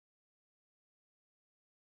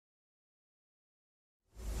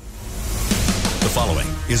following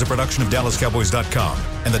is a production of DallasCowboys.com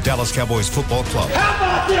and the Dallas Cowboys Football Club. How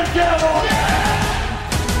about them Cowboys?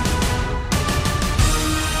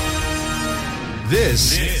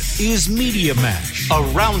 This is Media Mash, A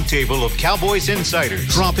roundtable of Cowboys insiders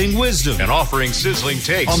dropping wisdom and offering sizzling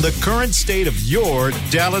takes on the current state of your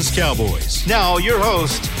Dallas Cowboys. Now, your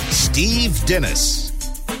host, Steve Dennis.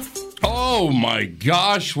 Oh my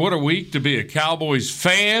gosh, what a week to be a Cowboys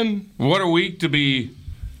fan. What a week to be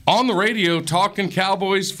on the radio talking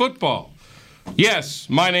Cowboys football. Yes,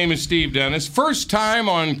 my name is Steve Dennis. First time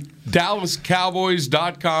on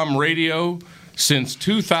DallasCowboys.com radio since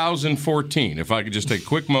 2014. If I could just take a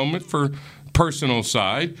quick moment for personal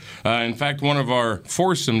side. In fact, one of our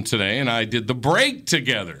foursome today and I did the break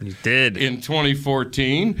together. You did. In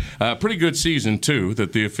 2014. Pretty good season, too,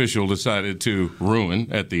 that the official decided to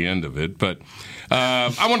ruin at the end of it. But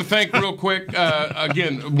I want to thank real quick,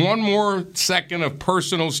 again, one more second of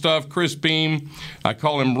personal stuff. Chris Beam, I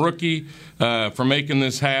call him Rookie, for making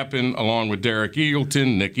this happen, along with Derek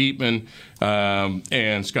Eagleton, Nick Eatman,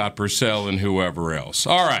 and Scott Purcell, and whoever else.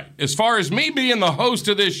 All right, as far as me being the host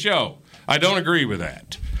of this show, I don't agree with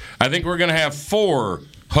that. I think we're going to have 4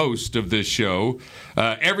 hosts of this show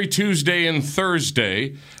every Tuesday and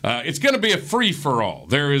Thursday. It's going to be a free-for-all.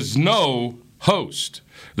 There is no host.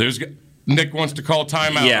 Nick wants to call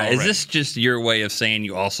timeout. Yeah, already. Is this just your way of saying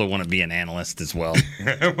you also want to be an analyst as well?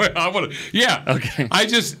 Well, I want to. Yeah. Okay.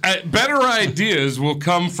 Better ideas will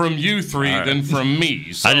come from you three than from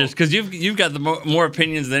me. So. Because you've got the more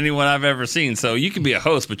opinions than anyone I've ever seen. So you can be a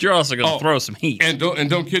host, but you're also going to throw some heat. And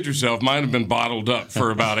don't kid yourself. Mine have been bottled up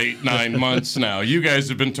for about 8-9 months now. You guys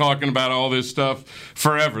have been talking about all this stuff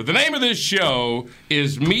forever. The name of this show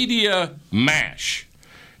is Media Mash,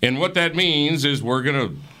 and what that means is we're going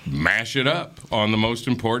to mash it up on the most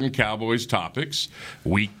important Cowboys topics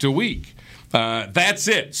week to week. That's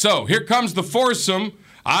it. So here comes the foursome.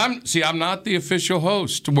 I'm not the official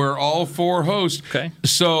host. We're all 4 hosts. Okay.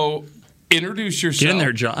 So introduce yourself. Get in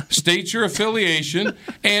there, John. State your affiliation,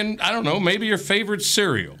 and I don't know, maybe your favorite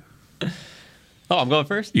cereal. Oh, I'm going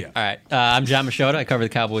first? Yeah. All right. I'm John Machota. I cover the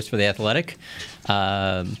Cowboys for The Athletic.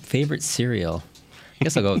 Favorite cereal? I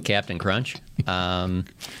guess I'll go with Captain Crunch.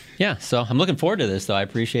 Yeah, so I'm looking forward to this, though. I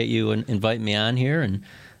appreciate you inviting me on here, and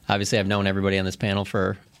obviously I've known everybody on this panel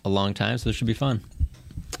for a long time, so this should be fun.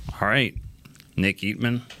 All right. Nick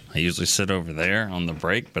Eatman. I usually sit over there on the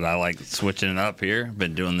break, but I like switching it up here. I've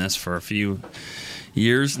been doing this for a few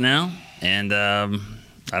years now, and I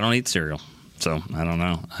don't eat cereal. So I don't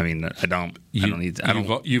know. I mean, I don't eat.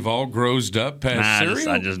 You've all grossed up past cereal.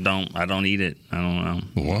 I just don't. I don't eat it. I don't know.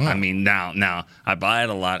 Wow. I mean, now I buy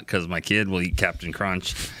it a lot because my kid will eat Captain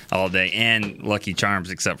Crunch all day and Lucky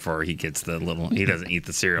Charms, except for he gets the little. He doesn't eat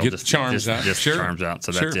the cereal. Get the Charms out. Just Sure. Charms out.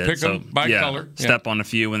 So Sure. that's it. Pick them by color. Yeah. Step on a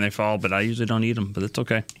few when they fall, but I usually don't eat them. But it's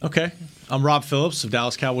okay. Okay. I'm Rob Phillips of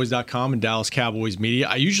DallasCowboys.com and Dallas Cowboys Media.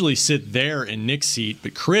 I usually sit there in Nick's seat,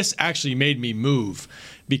 but Chris actually made me move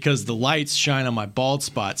because the lights shine on my bald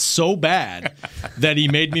spot so bad that he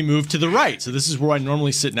made me move to the right. So this is where I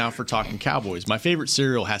normally sit now for talking Cowboys. My favorite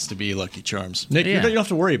cereal has to be Lucky Charms. Nick, you don't have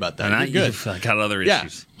to worry about that. You're good. I got other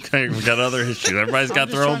issues. Okay, we got other issues. Everybody's got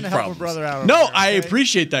their own problems. I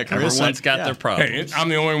appreciate that, Chris. Everyone's got their problems. Hey, I'm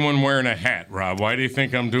the only one wearing a hat, Rob. Why do you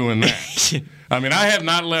think I'm doing that? I mean, I have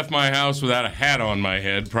not left my house without a hat on my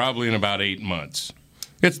head probably in about 8 months.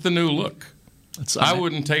 It's the new look. I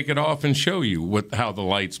wouldn't take it off and show you how the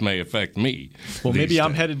lights may affect me. Well, maybe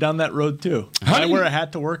I'm headed down that road, too. I wear a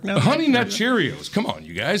hat to work now? Honey Nut Cheerios. Come on,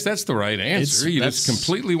 you guys. That's the right answer. You just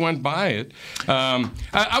completely went by it.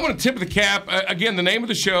 I want to tip the cap. Again, the name of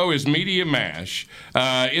the show is Media Mash.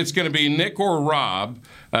 It's going to be Nick or Rob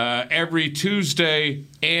every Tuesday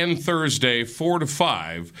and Thursday, 4 to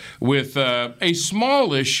 5, with a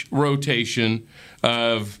smallish rotation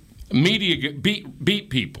of media beat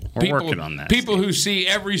people. We're working on that. People who see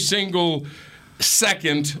every single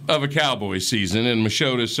second of a Cowboys season, and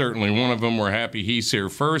Machota is certainly one of them. We're happy he's here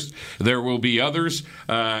first. There will be others,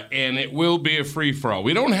 and it will be a free-for-all.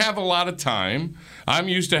 We don't have a lot of time. I'm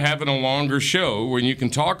used to having a longer show when you can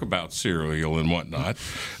talk about cereal and whatnot.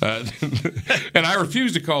 And I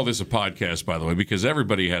refuse to call this a podcast, by the way, because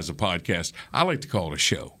everybody has a podcast. I like to call it a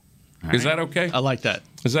show. Right. Is that okay? I like that.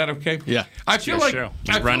 Is that okay? Yeah. I feel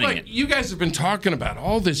like you guys have been talking about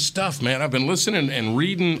all this stuff, man. I've been listening and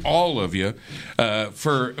reading all of you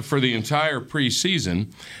for the entire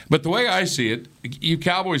preseason. But the way I see it, you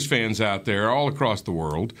Cowboys fans out there all across the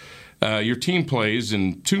world, your team plays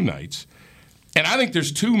in 2 nights. And I think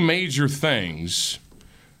there's 2 major things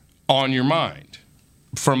on your mind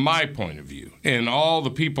from my point of view. And all the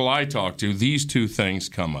people I talk to, these 2 things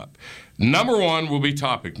come up. Number one will be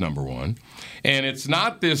topic number one. And it's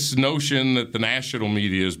not this notion that the national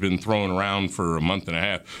media has been throwing around for a month and a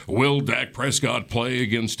half. Will Dak Prescott play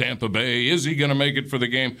against Tampa Bay? Is he going to make it for the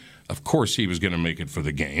game? Of course he was going to make it for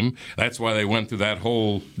the game. That's why they went through that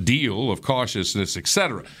whole deal of cautiousness,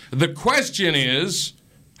 etc. The question is,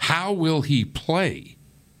 how will he play?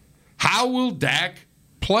 How will Dak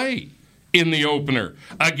play in the opener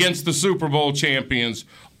against the Super Bowl champions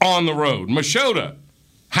on the road? Machota,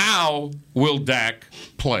 how will Dak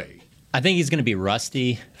play? I think he's going to be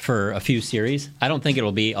rusty for a few series. I don't think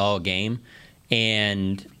it'll be all game.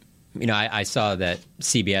 And, I saw that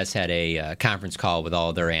CBS had a conference call with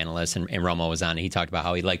all their analysts, and Romo was on it. He talked about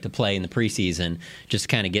how he'd like to play in the preseason just to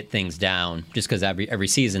kind of get things down, just because every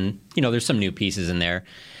season, there's some new pieces in there.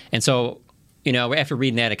 And so, after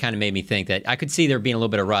reading that, it kind of made me think that I could see there being a little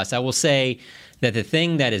bit of rust. I will say that the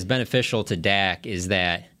thing that is beneficial to Dak is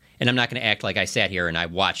that, and I'm not going to act like I sat here and I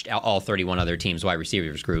watched all 31 other teams' wide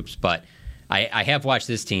receivers groups, but I have watched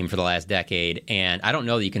this team for the last decade, and I don't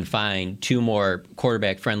know that you can find two more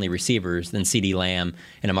quarterback-friendly receivers than CeeDee Lamb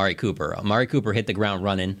and Amari Cooper. Amari Cooper hit the ground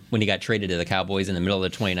running when he got traded to the Cowboys in the middle of the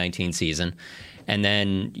 2019 season. And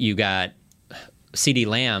then you got CeeDee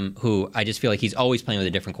Lamb, who I just feel like he's always playing with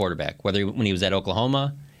a different quarterback, whether when he was at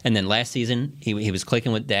Oklahoma, and then last season he was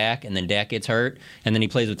clicking with Dak, and then Dak gets hurt, and then he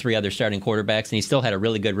plays with three other starting quarterbacks, and he still had a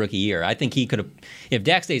really good rookie year. I think he could have, if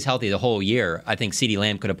Dak stays healthy the whole year, I think CeeDee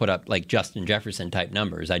Lamb could have put up like Justin Jefferson type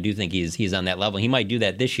numbers. I do think he's on that level. He might do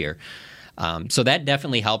that this year. So that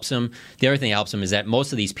definitely helps him. The other thing that helps him is that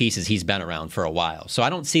most of these pieces he's been around for a while. So I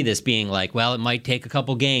don't see this being like, well, it might take a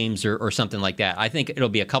couple games or something like that. I think it'll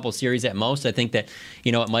be a couple series at most. I think that,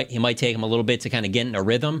 he might take him a little bit to kind of get in a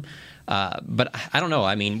rhythm. But I don't know.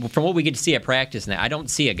 I mean, from what we get to see at practice now, I don't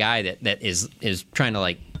see a guy that is trying to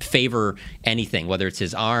like favor anything, whether it's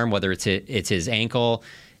his arm, whether it's his ankle.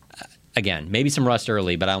 Again, maybe some rust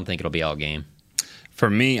early, but I don't think it'll be all game. For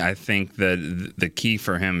me, I think that the key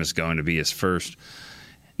for him is going to be his first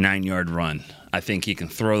 9-yard run. I think he can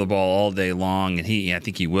throw the ball all day long, and I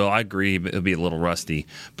think he will. I agree, it'll be a little rusty.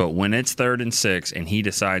 But when it's 3rd and 6 and he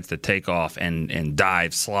decides to take off and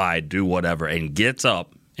dive, slide, do whatever, and gets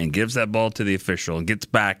up and gives that ball to the official and gets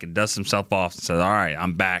back and dusts himself off and says, all right,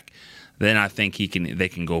 I'm back, then I think they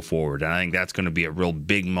can go forward. And I think that's going to be a real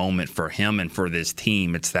big moment for him and for this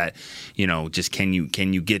team. It's that, just can you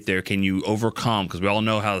get there? Can you overcome? Because we all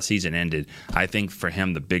know how the season ended. I think for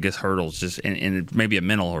him, the biggest hurdle is just, and maybe a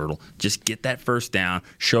mental hurdle, just get that first down,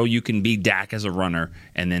 show you can be Dak as a runner,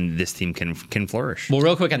 and then this team can flourish. Well,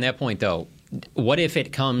 real quick on that point, though, what if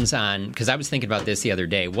it comes on, because I was thinking about this the other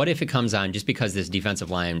day, what if it comes on just because this defensive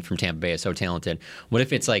line from Tampa Bay is so talented? What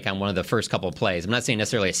if it's like on one of the first couple of plays? I'm not saying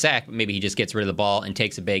necessarily a sack, but maybe he just gets rid of the ball and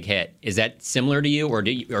takes a big hit. Is that similar to you, or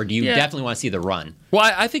do you definitely want to see the run? Well,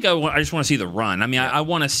 I think I just want to see the run. I mean, I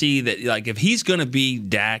want to see that, like, if he's going to be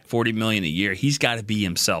Dak, $40 million a year, he's got to be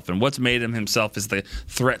himself. And what's made him himself is the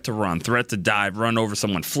threat to run, threat to dive, run over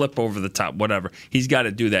someone, flip over the top, whatever. He's got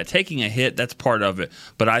to do that. Taking a hit, that's part of it.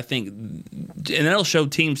 But I think, and that'll show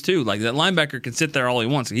teams too, like that linebacker can sit there all he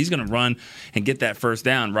wants. He's going to run and get that first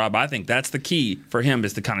down. Rob, I think that's the key for him,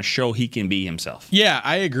 is to kind of show he can be himself. Yeah,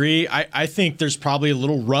 I agree. I think there's probably a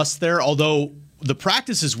little rust there, although the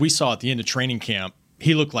practices we saw at the end of training camp,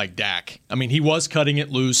 he looked like Dak. I mean, he was cutting it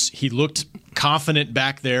loose. He looked confident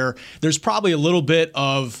back there. There's probably a little bit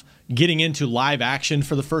of getting into live action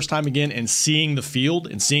for the first time again and seeing the field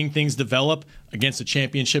and seeing things develop against a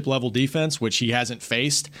championship level defense, which he hasn't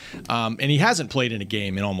faced. And he hasn't played in a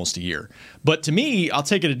game in almost a year. But to me, I'll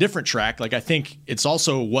take it a different track. Like, I think it's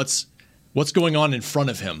also what's going on in front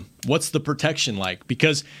of him. What's the protection like?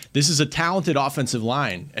 Because this is a talented offensive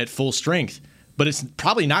line at full strength, but it's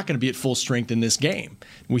probably not going to be at full strength in this game.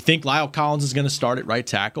 We think Lyle Collins is going to start at right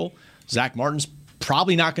tackle. Zach Martin's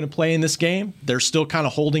probably not going to play in this game. They're still kind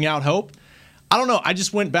of holding out hope. I don't know. I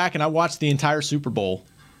just went back and I watched the entire Super Bowl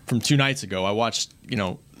from 2 nights ago. I watched,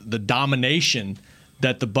 the domination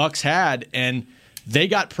that the Bucs had, and they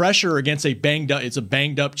got pressure against a banged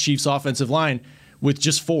up Chiefs offensive line with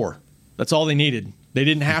just 4. That's all they needed. They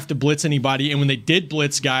didn't have to blitz anybody, and when they did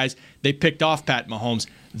blitz guys, they picked off Pat Mahomes.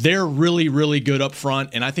 They're really, really good up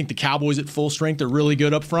front, and I think the Cowboys at full strength are really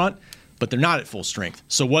good up front, but they're not at full strength.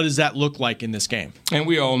 So what does that look like in this game? And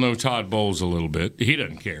we all know Todd Bowles a little bit. He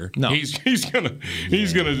doesn't care. No. He's gonna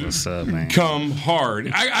come hard.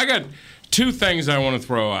 I got 2 things I want to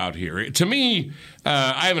throw out here. To me,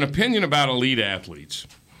 I have an opinion about elite athletes.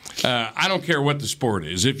 I don't care what the sport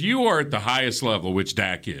is. If you are at the highest level, which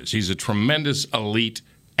Dak is, he's a tremendous elite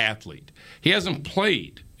athlete. He hasn't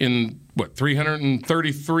played in,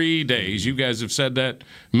 333 days. You guys have said that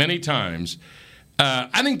many times.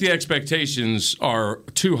 I think the expectations are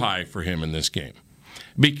too high for him in this game.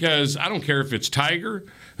 Because I don't care if it's Tiger,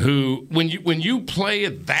 who when you play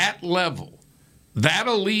at that level, that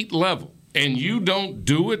elite level, and you don't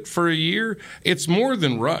do it for a year, it's more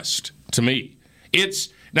than rust to me.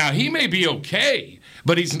 Now he may be okay,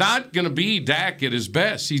 but he's not going to be Dak at his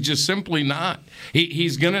best. He's just simply not. I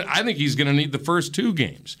think he's gonna need the first 2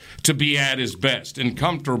 games to be at his best and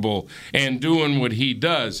comfortable and doing what he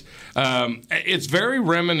does. It's very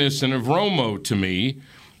reminiscent of Romo to me.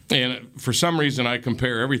 And for some reason, I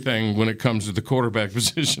compare everything when it comes to the quarterback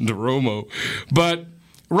position to Romo. But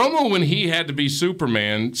Romo, when he had to be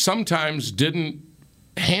Superman, sometimes didn't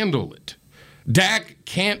handle it. Dak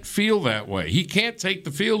can't feel that way. He can't take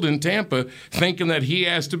the field in Tampa thinking that he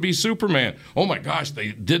has to be Superman. Oh, my gosh,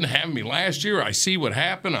 they didn't have me last year. I see what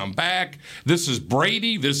happened. I'm back. This is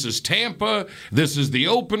Brady. This is Tampa. This is the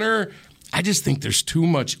opener. I just think there's too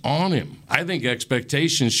much on him. I think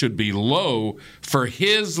expectations should be low for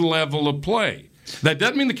his level of play. That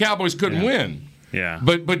doesn't mean the Cowboys couldn't win. Yeah.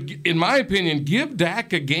 But in my opinion, give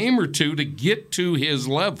Dak a game or two to get to his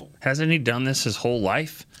level. Hasn't he done this his whole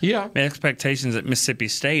life? Yeah. I mean, expectations at Mississippi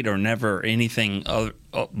State are never anything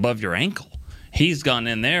above your ankle. He's gone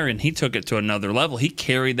in there and he took it to another level. He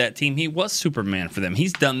carried that team. He was Superman for them.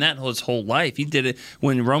 He's done that his whole life. He did it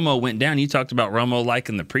when Romo went down. You talked about Romo like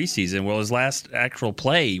in the preseason. Well, his last actual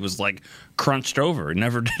play, he was like crunched over. He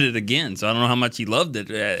never did it again. So I don't know how much he loved it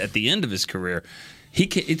at the end of his career. He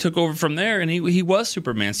took over from there, and he was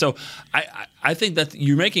Superman. So I think that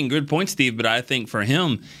you're making good points, Steve. But I think for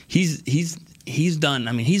him, he's done.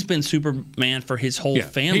 I mean, he's been Superman for his whole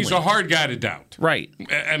family. He's a hard guy to doubt, right?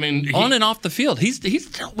 I mean, on and off the field, he's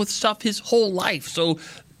dealt with stuff his whole life. So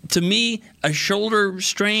to me, a shoulder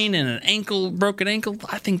strain and an broken ankle,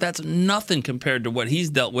 I think that's nothing compared to what he's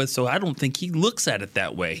dealt with. So I don't think he looks at it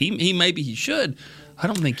that way. He maybe he should. I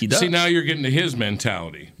don't think he does. See, now you're getting to his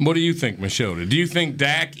mentality. What do you think, Machota? Do you think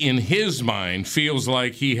Dak, in his mind, feels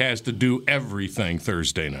like he has to do everything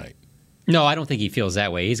Thursday night? No, I don't think he feels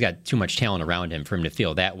that way. He's got too much talent around him for him to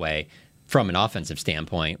feel that way from an offensive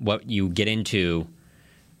standpoint. What you get into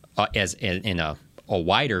in a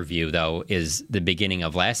wider view, though, is the beginning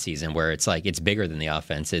of last season where it's like it's bigger than the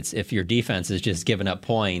offense. It's if your defense is just giving up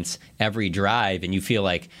points every drive and you feel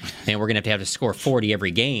like, man, we're going to have to score 40 every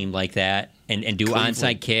game like that and do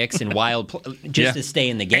onside kicks and to stay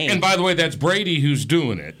in the game. And by the way, that's Brady who's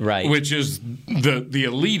doing it, right? Which is the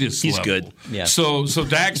elitist He's level. good. Yeah. So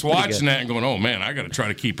Dak's watching that and going, oh, man, I got to try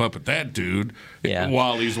to keep up with that dude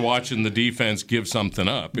while he's watching the defense give something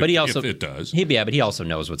up, but if it does. But he also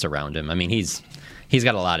knows what's around him. I mean, he's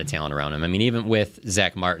got a lot of talent around him. I mean, even with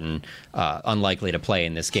Zach Martin unlikely to play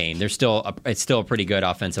in this game, it's still a pretty good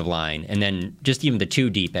offensive line. And then just even the 2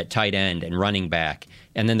 deep at tight end and running back,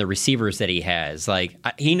 and then the receivers that he has, like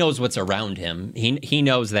he knows what's around him. He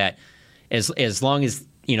knows that as long as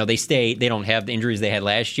they don't have the injuries they had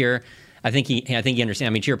last year. I think he understands. I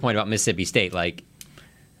mean, to your point about Mississippi State, like,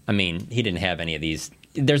 I mean, he didn't have any of these.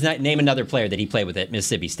 Name another player that he played with at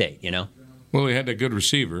Mississippi State. Well, he had a good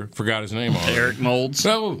receiver. Forgot his name already. Eric Moulds.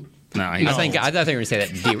 No. I thought they were going to say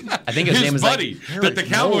that. I think his name was buddy that the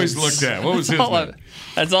Cowboys looked at. What was his name?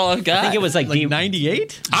 That's all I've got. I think it was like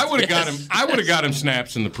 98. I would have got him. I would have got him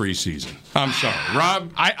snaps in the preseason. I'm sorry,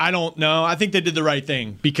 Rob. I don't know. I think they did the right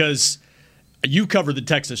thing because you covered the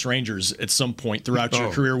Texas Rangers at some point throughout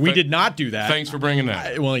your career. We did not do that. Thanks for bringing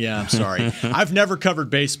that. Well, yeah, I'm sorry. I've never covered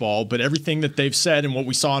baseball, but everything that they've said and what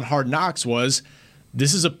we saw in Hard Knocks was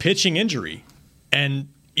this is a pitching injury, and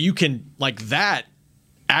you can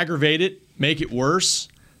aggravate it, make it worse.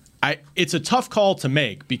 It's a tough call to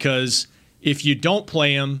make because if you don't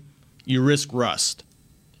play him, you risk rust.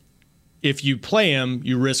 If you play him,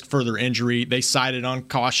 you risk further injury. They cited on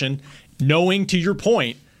caution, knowing, to your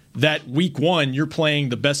point, that week 1 you're playing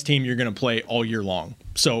the best team you're going to play all year long.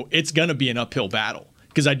 So it's going to be an uphill battle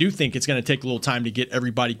because I do think it's going to take a little time to get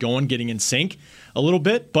everybody going, getting in sync a little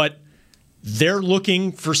bit. But they're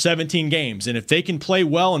looking for 17 games. And if they can play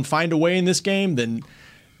well and find a way in this game, then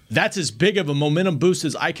that's as big of a momentum boost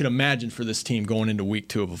as I can imagine for this team going into week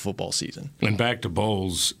 2 of a football season. And back to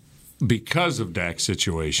Bowles, because of Dak's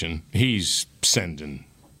situation, he's sending.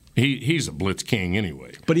 He's a blitz king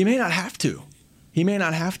anyway. But he may not have to.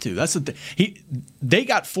 That's the thing. They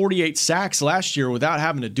got 48 sacks last year without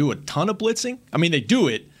having to do a ton of blitzing. I mean, they do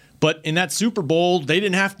it, but in that Super Bowl, they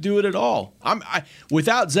didn't have to do it at all.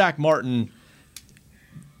 Without Zach Martin,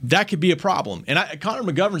 that could be a problem. And Connor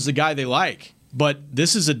McGovern's the guy they like. But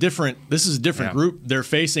this is a different group they're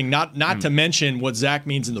facing. Not to mention what Zach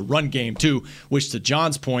means in the run game too, which to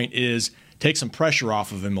John's point is take some pressure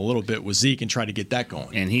off of him a little bit with Zeke and try to get that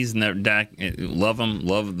going. And he's never, Dak, love him,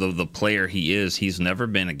 love the player he is. He's never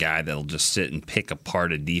been a guy that'll just sit and pick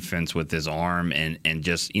apart a defense with his arm and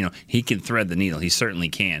just, he can thread the needle. He certainly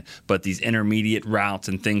can. But these intermediate routes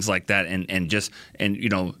and things like that,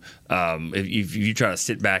 if you try to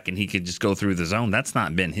sit back and he could just go through the zone, that's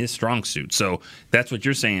not been his strong suit. So that's what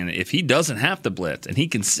you're saying. If he doesn't have to blitz and he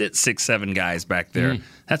can sit 6-7 guys back there,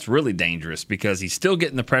 that's really dangerous because he's still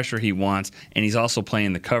getting the pressure he wants and he's also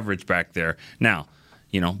playing the coverage back there. Now,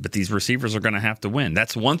 but these receivers are going to have to win.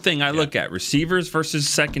 That's one thing I look at, receivers versus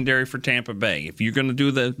secondary for Tampa Bay. If you're going to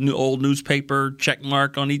do the old newspaper check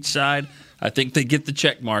mark on each side, I think they get the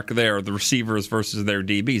check mark there, the receivers versus their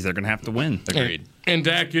DBs. They're going to have to win. Agreed. And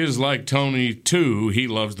Dak is like Tony, too. He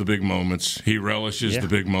loves the big moments. He relishes the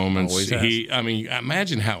big moments. Always has.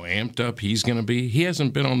 Imagine how amped up he's going to be. He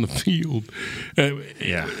hasn't been on the field.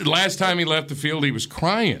 Last time he left the field, he was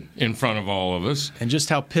crying in front of all of us. And just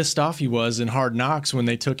how pissed off he was in Hard Knocks when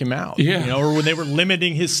they took him out. Yeah. Or when they were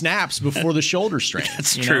limiting his snaps before the shoulder strain.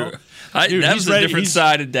 That's true. That was a different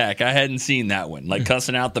side of Dak. I hadn't seen that one. Like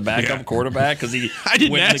cussing out the backup quarterback because he I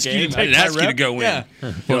didn't went ask the game. you to I didn't take ask that you to rep. go in.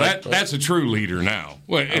 Yeah. Well, that's a true leader now.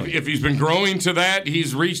 Well, if he's been growing to that,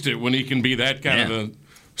 he's reached it when he can be that kind of a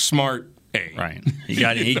smart A. Right. He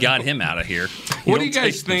got him out of here. What do you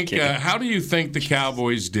guys think? How do you think the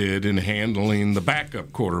Cowboys did in handling the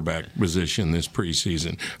backup quarterback position this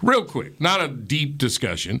preseason? Real quick, not a deep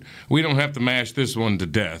discussion. We don't have to mash this one to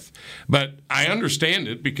death. But I understand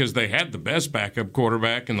it because they had the best backup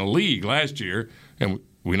quarterback in the league last year. And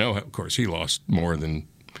we know, of course, he lost more than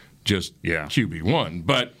just QB1.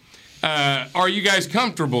 But are you guys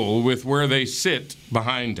comfortable with where they sit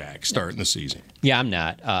behind Dak starting the season? Yeah, I'm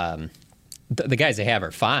not. The guys they have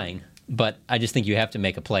are fine, but I just think you have to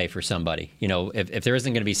make a play for somebody. If there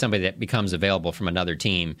isn't going to be somebody that becomes available from another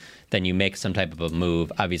team, then you make some type of a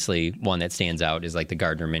move. Obviously, one that stands out is like the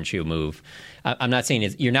Gardner Minshew move. I'm not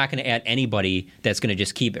saying you're not going to add anybody that's going to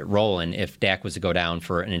just keep it rolling if Dak was to go down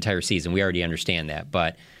for an entire season. We already understand that.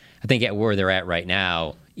 But I think at where they're at right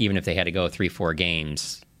now, even if they had to go 3-4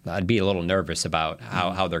 games, I'd be a little nervous about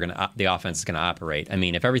how they're the offense is going to operate. I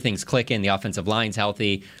mean, if everything's clicking, the offensive line's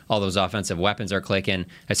healthy, all those offensive weapons are clicking,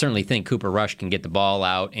 I certainly think Cooper Rush can get the ball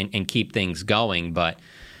out and keep things going, but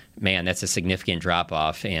man, that's a significant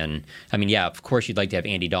drop-off. And, I mean, yeah, of course you'd like to have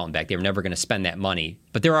Andy Dalton back. They were never going to spend that money,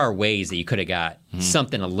 but there are ways that you could have got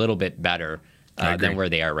something a little bit better than where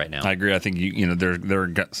they are right now. I agree. I think there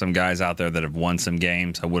are some guys out there that have won some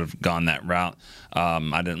games. I would have gone that route.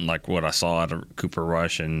 I didn't like what I saw out of Cooper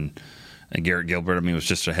Rush and Garrett Gilbert. I mean, it was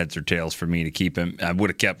just a heads or tails for me to keep him. I would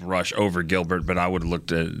have kept Rush over Gilbert, but I would have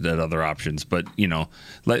looked at other options. But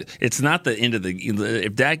it's not the end of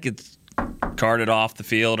if Dak gets carted off the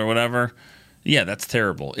field or whatever. Yeah, that's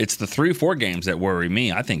terrible. It's the 3-4 games that worry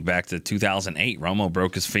me. I think back to 2008, Romo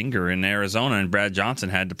broke his finger in Arizona, and Brad Johnson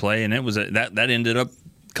had to play, and it was that ended up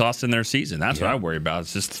costing their season. That's what I worry about.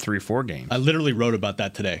 It's just the 3-4 games. I literally wrote about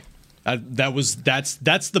that today.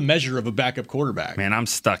 That's the measure of a backup quarterback. Man, I'm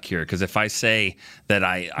stuck here because if I say that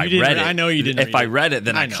I read it, I know you didn't. If I read it,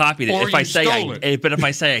 then I copied it. Or if I stole say but if I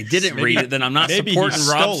say I didn't read it, then I'm not supporting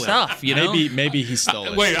Rob's stuff. Maybe he stole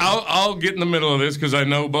it. Wait, I'll get in the middle of this because I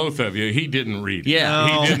know both of you. He didn't read it.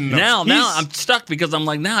 Yeah, he didn't know. Now I'm stuck because I'm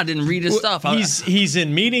like, I didn't read his stuff. He's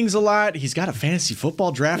in meetings a lot. He's got a fantasy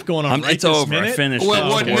football draft going on. It's over. Minute. I finished.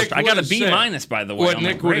 I got a B- by the way. What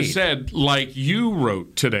Nick would have said, like you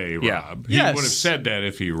wrote today, Rob. He would have said that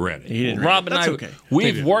if he read it. He didn't Rob and I,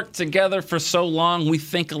 we've worked together for so long. We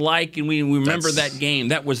think alike, and we remember that game.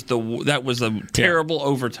 That was a terrible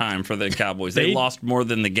overtime for the Cowboys. They lost more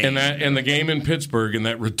than the game. And the game in Pittsburgh in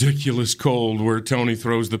that ridiculous cold where Tony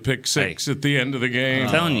throws the pick six at the end of the game.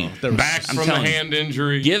 I'm telling you, back from the hand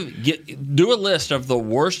injury. Do a list of the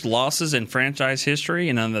worst losses in franchise history,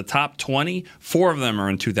 and on the top 20, 4 of them are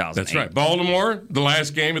in 2008. That's right. Baltimore, the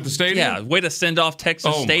last game at the stadium. Yeah, way to send off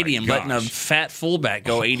Texas Stadium, letting a fat fullback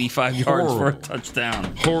go 85 yards for a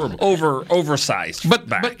touchdown. Horrible. Oversized. But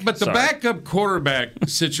the backup quarterback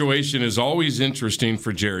situation is always interesting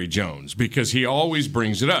for Jerry Jones because he always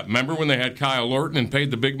brings it up. Remember when they had Kyle Orton and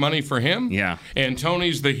paid the big money for him? Yeah. And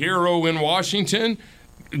Tony's the hero in Washington,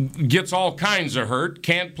 gets all kinds of hurt,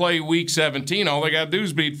 can't play week 17. All they got to do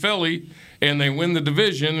is beat Philly, and they win the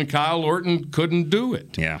division, and Kyle Orton couldn't do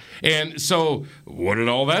it. Yeah. And so what did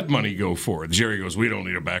all that money go for? Jerry goes, we don't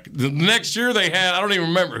need a back. The next year they had, I don't even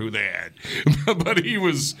remember who they had, but he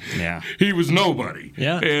was nobody.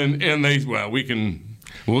 Yeah. And they,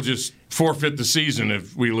 we'll just forfeit the season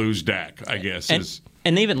if we lose Dak, I guess.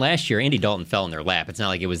 And even last year, Andy Dalton fell in their lap. It's not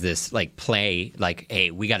like it was this like play, like, hey,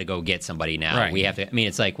 we got to go get somebody now. Right. We have to. I mean,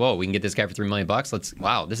 it's like, whoa, we can get this guy for $3 million.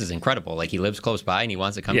 Wow, this is incredible. Like he lives close by and he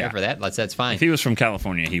wants to come here for that. That's fine. If he was from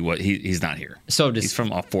California, he's not here. He's from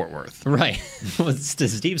Fort Worth. Right. Well, to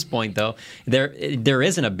Steve's point, though, there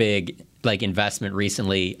isn't a big like investment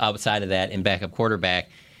recently outside of that in backup quarterback.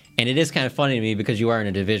 And it is kind of funny to me because you are in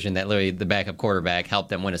a division that literally the backup quarterback helped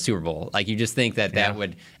them win a Super Bowl. Like you just think that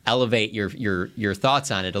would elevate your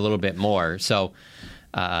thoughts on it a little bit more. So,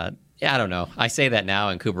 I don't know. I say that now,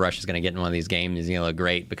 and Cooper Rush is going to get in one of these games. He's going to look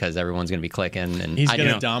great because everyone's going to be clicking, and he's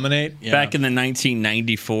going to dominate. Yeah. Back in the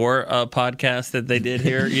 1994 podcast that they did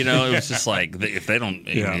here, it was just like if they don't,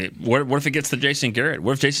 what if it gets to Jason Garrett?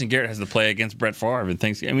 What if Jason Garrett has to play against Brett Favre and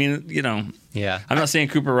things? I mean, Yeah. I'm not saying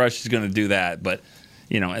Cooper Rush is going to do that, but.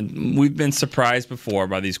 And we've been surprised before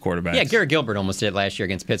by these quarterbacks. Yeah, Garrett Gilbert almost did last year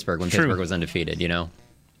against Pittsburgh when Pittsburgh was undefeated,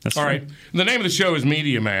 That's all right. The name of the show is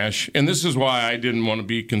Media Mash, and this is why I didn't want to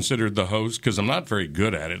be considered the host because I'm not very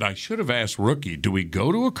good at it. I should have asked Rookie, do we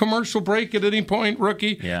go to a commercial break at any point,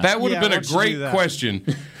 Rookie? Yeah. That would have been a great question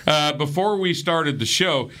before we started the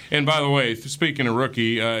show. And by the way, speaking of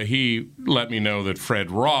Rookie, he let me know that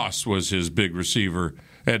Fred Ross was his big receiver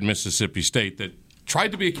at Mississippi State that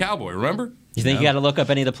tried to be a Cowboy, remember? You think you got to look up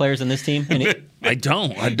any of the players on this team? I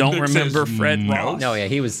don't remember Fred Ross. No, yeah,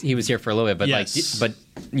 he was here for a little bit, but but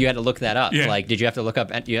you had to look that up. Yeah. Like, did you have to look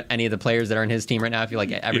up any of the players that are in his team right now? I feel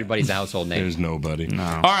like everybody's a household name. There's nobody. No.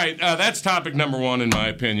 All right, that's topic number one, in my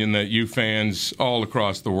opinion, that you fans all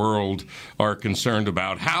across the world are concerned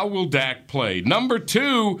about. How will Dak play? Number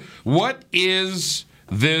two, what is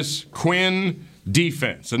this Quinn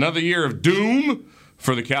defense? Another year of doom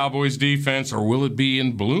for the Cowboys defense, or will it be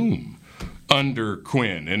in bloom under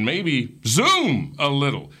Quinn and maybe zoom a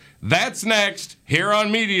little? That's next here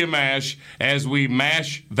on Media Mash as we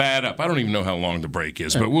mash that up. I don't even know how long the break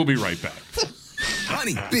is, but we'll be right back.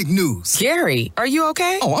 Honey, big news. Gary, are you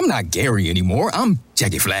okay? Oh, I'm not Gary anymore. I'm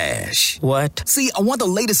Jackie Flash. What? See, I want the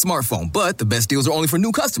latest smartphone, but the best deals are only for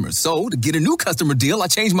new customers. So to get a new customer deal, I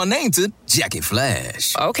changed my name to Jackie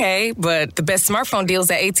Flash. Okay, but the best smartphone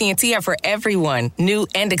deals at AT&T are for everyone, new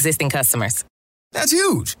and existing customers. That's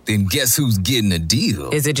huge. Then guess who's getting a deal?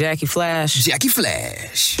 Is it Jackie Flash? Jackie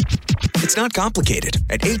Flash. It's not complicated.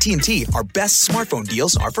 At AT&T, our best smartphone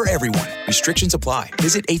deals are for everyone. Restrictions apply.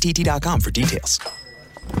 Visit AT&T.com for details.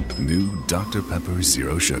 New Dr. Pepper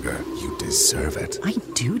Zero Sugar. You deserve it. I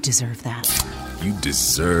do deserve that. You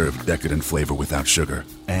deserve decadent flavor without sugar.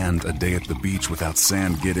 And a day at the beach without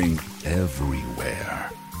sand getting everywhere.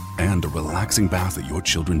 And a relaxing bath that your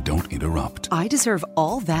children don't interrupt. I deserve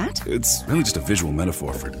all that? It's really just a visual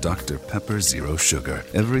metaphor for Dr. Pepper Zero Sugar.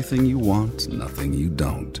 Everything you want, nothing you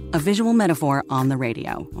don't. A visual metaphor on the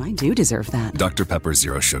radio. I do deserve that. Dr. Pepper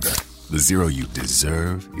Zero Sugar. The zero you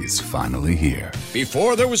deserve is finally here.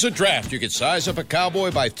 Before there was a draft, you could size up a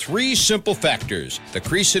cowboy by three simple factors: the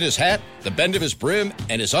crease in his hat, the bend of his brim,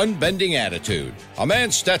 and his unbending attitude. A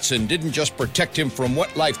man Stetson didn't just protect him from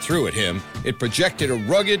what life threw at him, it projected a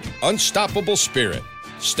rugged, unstoppable spirit.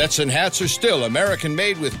 Stetson hats are still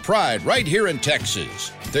American-made with pride right here in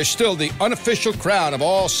Texas. They're still the unofficial crown of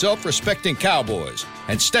all self-respecting cowboys,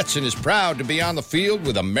 and Stetson is proud to be on the field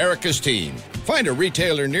with America's team. Find a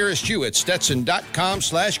retailer nearest you at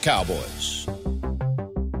stetson.com/cowboys.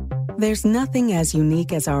 There's nothing as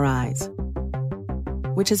unique as our eyes,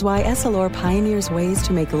 which is why Essilor pioneers ways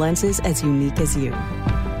to make lenses as unique as you.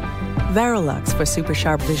 Verilux for super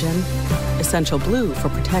sharp vision, Essential Blue for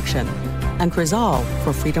protection, and Crizal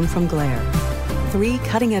for freedom from glare. 3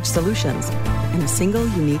 cutting-edge solutions in a single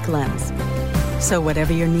unique lens. So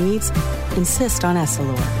whatever your needs, insist on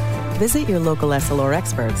Essilor. Visit your local Essilor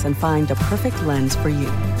experts and find the perfect lens for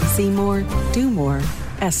you. See more, do more,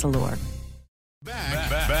 Essilor.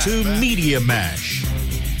 Back to Media Mash.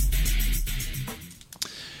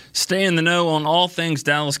 Stay in the know on all things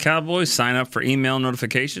Dallas Cowboys. Sign up for email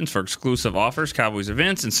notifications for exclusive offers, Cowboys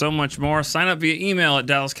events, and so much more. Sign up via email at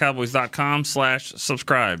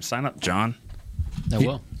dallascowboys.com/subscribe. Sign up, John. I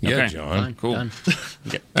will. Yeah, Okay. John. Fine, Cool. done.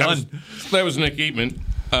 That was Nick Eatman.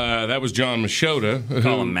 That was John Machota,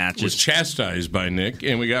 Call him who matches. was chastised by Nick.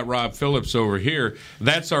 And we got Rob Phillips over here.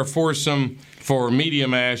 That's our foursome for Media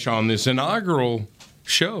Mash on this inaugural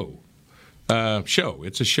show.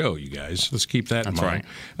 It's a show, you guys. Let's keep that in mind.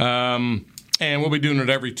 Right. And we'll be doing it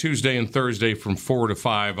every Tuesday and Thursday from 4 to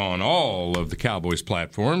 5 on all of the Cowboys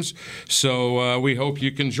platforms. So we hope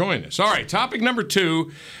you can join us. All right, topic number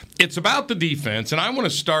 2. It's about the defense. And I want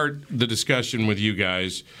to start the discussion with you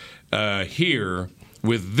guys here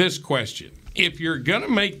with this question. If you're going to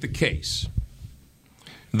make the case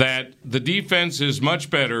that the defense is much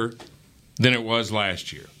better than it was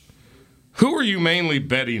last year. Who are you mainly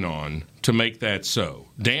betting on to make that so?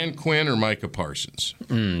 Dan Quinn or Micah Parsons?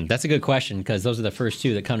 That's a good question because those are the first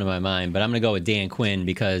two that come to my mind. But I'm going to go with Dan Quinn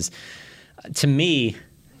because, to me,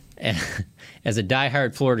 as a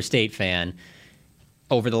diehard Florida State fan,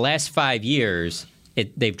 over the last 5 years,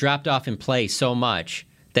 they've dropped off in play so much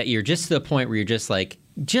that you're just to the point where you're just like,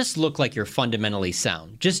 just look like you're fundamentally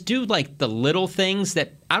sound. Just do like the little things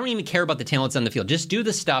that I don't even care about the talents on the field. Just do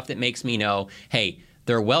the stuff that makes me know, hey,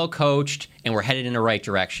 they're well coached and we're headed in the right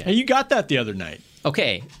direction. Hey, you got that the other night.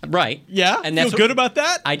 Okay, right. Yeah, and feel good about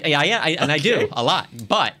that? I do a lot.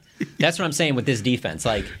 But that's what I'm saying with this defense.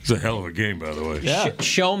 Like, it's a hell of a game, by the way. Yeah.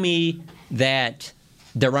 Show me that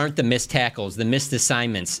there aren't the missed tackles, the missed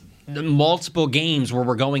assignments, the multiple games where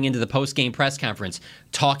we're going into the post-game press conference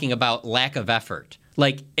talking about lack of effort.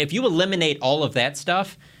 Like, if you eliminate all of that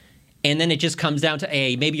stuff, and then it just comes down to,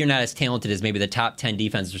 hey, maybe you're not as talented as maybe the top 10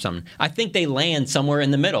 defenses or something. I think they land somewhere in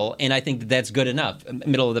the middle, and I think that's good enough,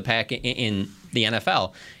 middle of the pack in the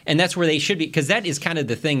NFL. And that's where they should be, because that is kind of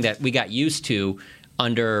the thing that we got used to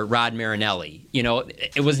under Rod Marinelli. You know,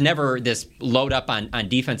 it was never this load up on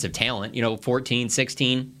defensive talent. 14,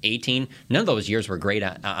 16, 18. None of those years were great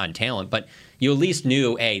on talent, but you at least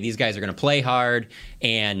knew, hey, these guys are going to play hard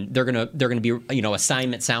and they're going to be,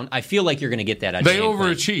 assignment sound. I feel like you're going to get that. They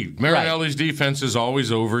overachieved. Marinelli's defense has always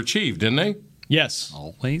overachieved, didn't they? Yes,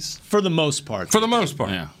 always. For the most part. For the most part.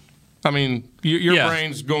 Yeah. I mean, your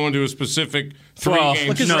brain's going to a specific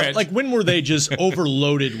three-game stretch. Like, when were they just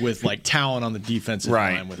overloaded with like talent on the defensive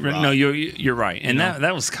line? With Rob? No, you're right, and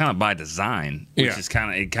that was kind of by design, which is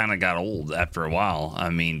it kind of got old after a while. I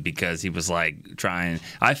mean, because he was like trying.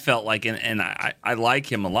 I felt like, and I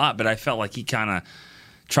like him a lot, but I felt like he kind of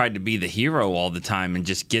tried to be the hero all the time and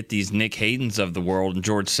just get these Nick Haydens of the world and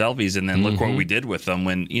George Selvies, and then look what we did with them.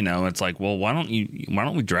 When it's like, well, why don't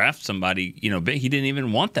we draft somebody? Big. He didn't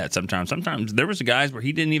even want that. Sometimes there was guys where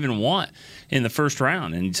he didn't even want in the first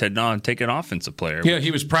round, and he said, no, take an offensive player. Yeah,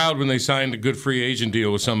 he was proud when they signed a good free agent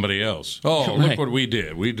deal with somebody else. Oh, look what we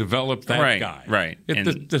did. We developed that guy. Right.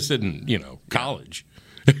 This isn't college.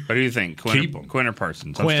 What do you think? Quinn or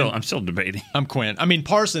Parsons? Quinn. I'm still debating. I'm Quinn. I mean,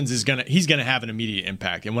 Parsons he's gonna have an immediate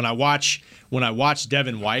impact. And when I watch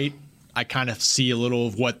Devin White, I kind of see a little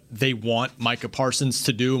of what they want Micah Parsons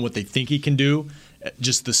to do and what they think he can do.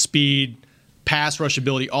 Just the speed, pass rush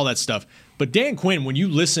ability, all that stuff. But Dan Quinn, when you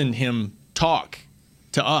listen him talk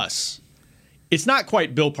to us, it's not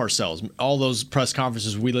quite Bill Parcells. All those press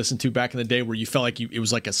conferences we listened to back in the day where you felt like it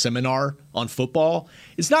was like a seminar on football.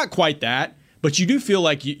 It's not quite that. But you do feel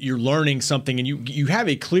like you're learning something, and you have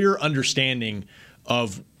a clear understanding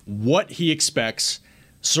of what he expects,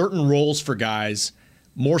 certain roles for guys,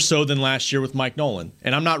 more so than last year with Mike Nolan.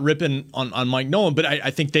 And I'm not ripping on Mike Nolan, but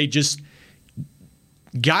I think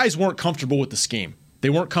guys weren't comfortable with the scheme.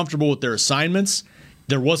 They weren't comfortable with their assignments.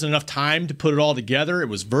 There wasn't enough time to put it all together. It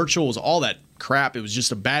was virtual. It was all that crap. It was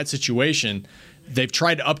just a bad situation. They've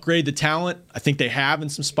tried to upgrade the talent. I think they have in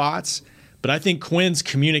some spots. But I think Quinn's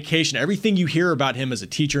communication, everything you hear about him as a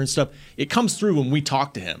teacher and stuff, it comes through when we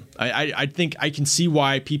talk to him. I think I can see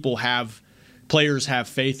why players have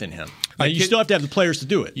faith in him. Now, you still have to have the players to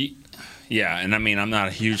do it. Yeah, and I mean, I'm not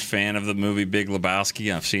a huge fan of the movie Big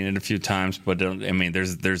Lebowski. I've seen it a few times, but I mean,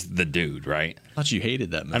 there's the dude, right? I thought you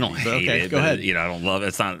hated that movie. I don't hate it. Go ahead. I don't love it.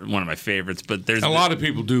 It's not one of my favorites, but there's a lot of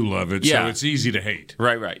people do love it, so it's easy to hate.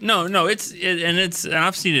 Right. No, and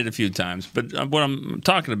I've seen it a few times, but what I'm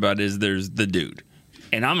talking about is there's the dude.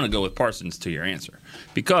 And I'm going to go with Parsons to your answer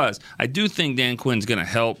because I do think Dan Quinn's going to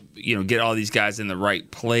help, get all these guys in the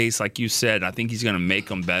right place. Like you said, I think he's going to make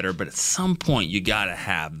them better. But at some point, you got to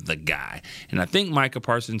have the guy. And I think Micah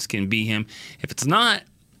Parsons can be him. If it's not,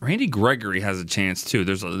 Randy Gregory has a chance too.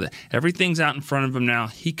 Everything's out in front of him now.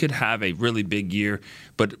 He could have a really big year,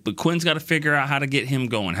 but Quinn's got to figure out how to get him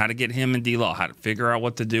going, how to get him and D-Law, how to figure out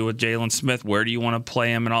what to do with Jalen Smith, where do you want to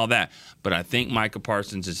play him and all that. But I think Micah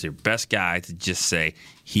Parsons is your best guy to just say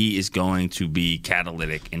he is going to be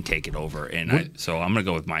catalytic and take it over. And so I'm going to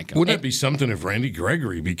go with Micah. Wouldn't it be something if Randy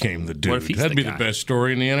Gregory became the dude? That'd be the best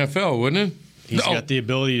story in the NFL, wouldn't it? He's got the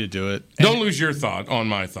ability to do it. Don't lose your thought on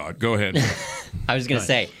my thought. Go ahead. I was going to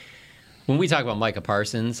say, when we talk about Micah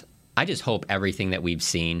Parsons, I just hope everything that we've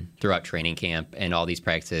seen throughout training camp and all these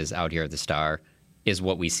practices out here at the Star is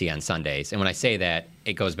what we see on Sundays. And when I say that,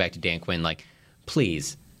 it goes back to Dan Quinn, like,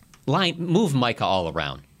 please, move Micah all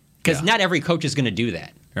around. Because not every coach is going to do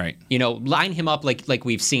that. Right. Line him up like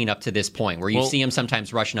we've seen up to this point, where you see him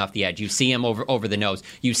sometimes rushing off the edge. You see him over the nose.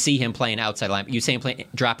 You see him playing outside line. You see him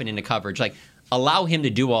dropping into coverage. Like, allow him to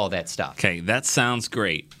do all that stuff. Okay, that sounds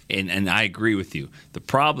great, and I agree with you. The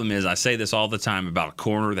problem is, I say this all the time about a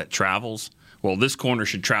corner that travels. Well, this corner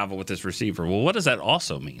should travel with this receiver. Well, what does that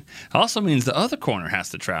also mean? It also means the other corner has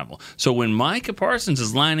to travel. So when Micah Parsons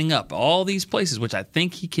is lining up all these places, which I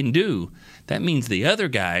think he can do, that means the other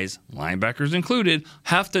guys, linebackers included,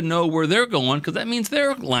 have to know where they're going because that means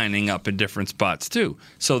they're lining up in different spots too.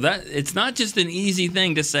 So that it's not just an easy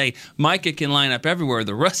thing to say Micah can line up everywhere.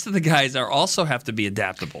 The rest of the guys also have to be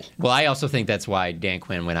adaptable. Well, I also think that's why Dan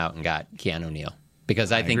Quinn went out and got Keanu Neal.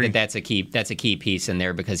 Because I think that's a key piece in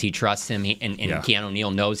there because he trusts him and Keanu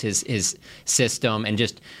Neal knows his system and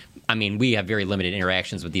just I mean we have very limited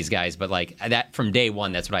interactions with these guys but like that from day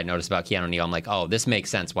one that's what I noticed about Keanu Neal. I'm like this makes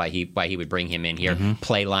sense why he would bring him in here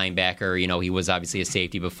play linebacker. He was obviously a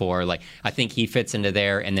safety before. Like I think he fits into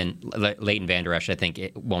there and then Leighton Vander Esch I think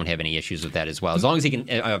it won't have any issues with that as well as long as he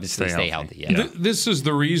can obviously stay healthy. Yeah. This is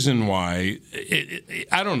the reason why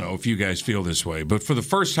I don't know if you guys feel this way but for the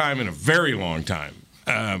first time in a very long time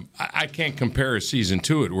I can't compare a season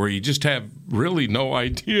to it where you just have really no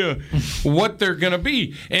idea what they're going to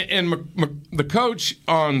be. And the coach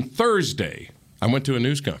on Thursday, I went to a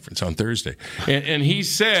news conference on Thursday, and he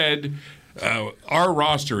said our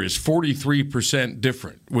roster is 43%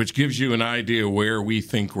 different, which gives you an idea where we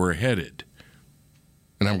think we're headed.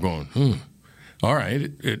 And I'm going, all right,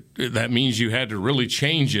 that means you had to really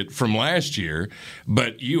change it from last year,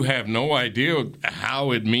 but you have no idea how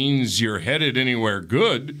it means you're headed anywhere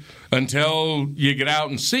good until you get out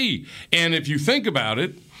and see. And if you think about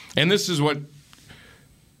it, and this is what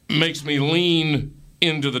makes me lean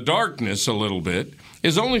into the darkness a little bit,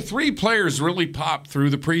 is only 3 players really popped through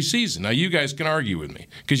the preseason. Now, you guys can argue with me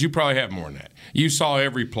because you probably have more than that. You saw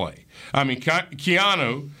every play. I mean,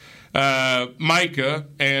 Keanu, Micah,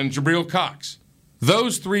 and Jabril Cox.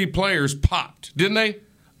 Those 3 players popped, didn't they?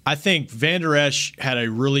 I think Vander Esch had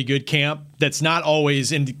a really good camp that's not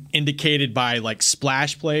always indicated by, like,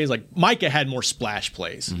 splash plays. Like, Micah had more splash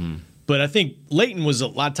plays. But I think Leighton was a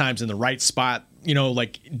lot of times in the right spot,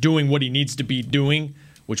 like doing what he needs to be doing,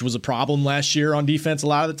 which was a problem last year on defense a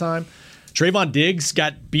lot of the time. Trayvon Diggs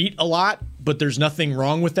got beat a lot, but there's nothing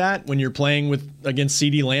wrong with that when you're playing against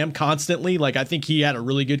CeeDee Lamb constantly. Like, I think he had a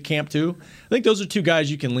really good camp too. I think those are 2 guys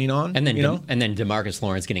you can lean on. And then DeMarcus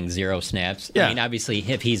Lawrence getting 0 snaps. Yeah. I mean, obviously,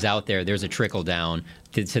 if he's out there, there's a trickle down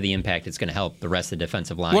to the impact. It's going to help the rest of the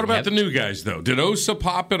defensive line. What about the new guys though? Did Osa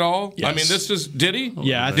pop at all? Yes. I mean, did he?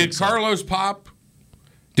 Yeah. I think Carlos pop?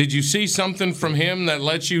 Did you see something from him that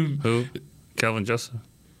let you? Who? Kelvin Joseph.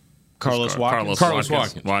 Carlos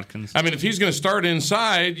Watkins. I mean, if he's going to start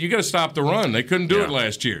inside, you got to stop the run. They couldn't do it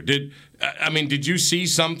last year. Did you see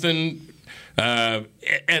something at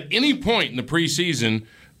any point in the preseason,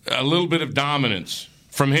 a little bit of dominance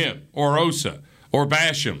from him or Osa or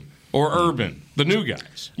Basham or Urban, the new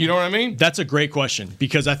guys? You know what I mean? That's a great question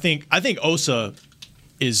because I think Osa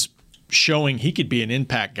is showing he could be an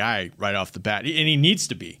impact guy right off the bat, and he needs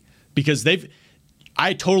to be because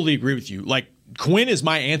I totally agree with you. Like, Quinn is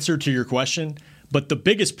my answer to your question, but the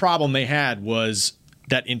biggest problem they had was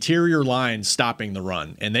that interior line stopping the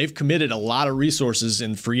run. And they've committed a lot of resources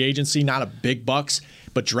in free agency, not a big bucks,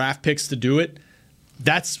 but draft picks to do it.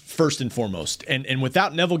 That's first and foremost. And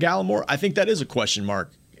without Neville Gallimore, I think that is a question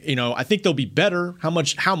mark. I think they'll be better. How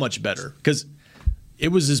much better? Because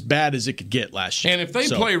it was as bad as it could get last year. And if they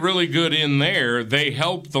play really good in there, they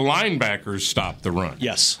help the linebackers stop the run.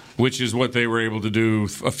 Yes. Which is what they were able to do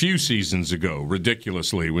a few seasons ago,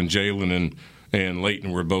 ridiculously, when Jalen and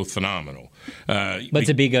Leighton were both phenomenal. But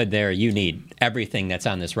to be good there, you need everything that's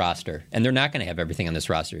on this roster. And they're not going to have everything on this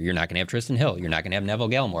roster. You're not going to have Tristan Hill. You're not going to have Neville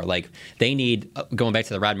Gallimore. Like, they need, going back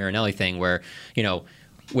to the Rod Marinelli thing where,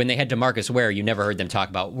 when they had DeMarcus Ware, you never heard them talk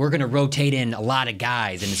about, we're going to rotate in a lot of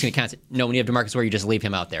guys. And it's going to no, when you have DeMarcus Ware, you just leave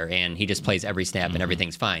him out there, and he just plays every snap, and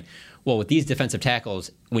everything's fine. Well, with these defensive tackles,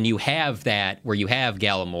 when you have that, where you have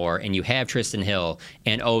Gallimore, and you have Tristan Hill,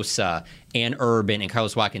 and Osa, and Urban, and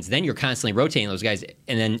Carlos Watkins, then you're constantly rotating those guys,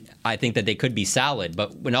 and then I think that they could be solid.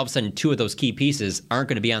 But when all of a sudden 2 of those key pieces aren't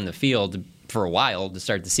going to be on the field for a while to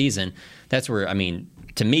start the season, that's where,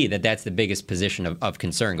 to me, that's the biggest position of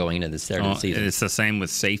concern going into the start of the season. It's the same with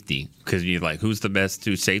safety because you're like, who's the best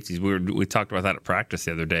 2 safeties? We talked about that at practice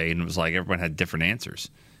the other day, and it was like everyone had different answers.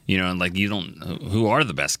 And like who are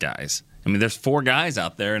the best guys? I mean, there's 4 guys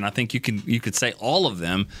out there, and I think you could say all of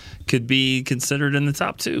them could be considered in the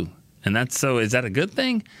top 2. And is that a good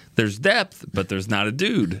thing? There's depth, but there's not a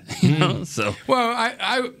dude. So well,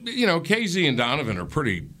 KZ and Donovan are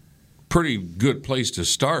pretty good place to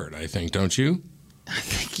start. I think, don't you? I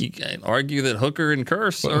think you can argue that Hooker and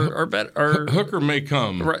Curse are better. Hooker may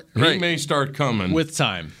come. Right. He may start coming with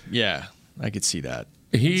time. Yeah. I could see that.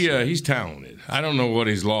 He's talented. I don't know what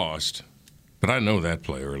he's lost, but I know that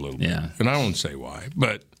player a little bit. And I won't say why,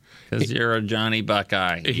 but because you're a Johnny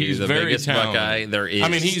Buckeye. He's the very biggest talented. Buckeye there is. I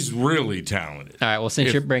mean, he's really talented. All right. Well,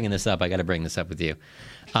 since you're bringing this up, I got to bring this up with you.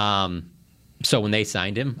 So when they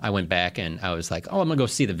signed him, I went back and I was like, oh, I'm going to go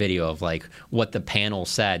see the video of like what the panel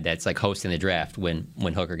said that's like hosting the draft when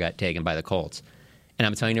Hooker got taken by the Colts. And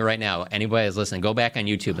I'm telling you right now, anybody that's listening, go back on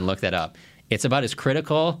YouTube and look that up. It's about as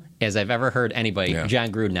critical as I've ever heard anybody,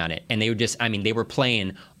 John Gruden, on it. And they were they were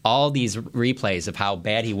playing all these replays of how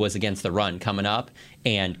bad he was against the run coming up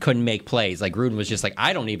and couldn't make plays. Like Gruden was just like,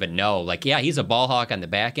 I don't even know. Like, yeah, he's a ball hawk on the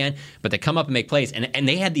back end, but they come up and make plays. And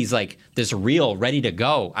they had these like this reel ready to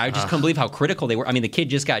go. I just couldn't believe how critical they were. I mean, the kid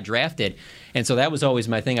just got drafted. And so that was always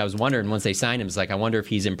my thing. I was wondering once they signed him, it's like, I wonder if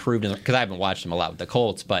he's improved. Because I haven't watched him a lot with the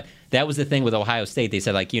Colts, but that was the thing with Ohio State. They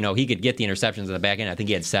said, like, you know, he could get the interceptions in the back end. I think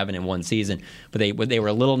he had 7 in one season. But they were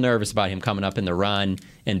a little nervous about him coming up in the run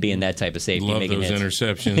and being that type of safety. Love making those hits.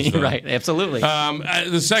 interceptions. Right, absolutely.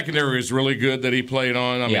 The secondary is really good that he played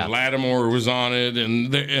on. I mean, Lattimore was on it,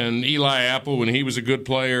 and Eli Apple when he was a good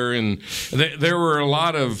player. And there were a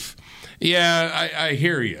lot of, I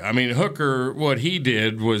hear you. I mean, Hooker, what he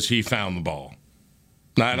did was he found the ball.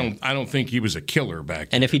 I don't think he was a killer back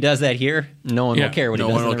then. And if he does that here, no one will care what he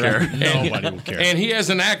does. No one will care. Nobody will care. And he has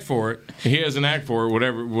a knack for it.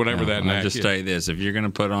 Whatever that knack I'll just is. tell you this. If you're going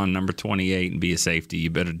to put on number 28 and be a safety, you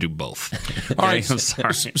better do both. All right. I'm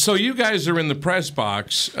sorry. So you guys are in the press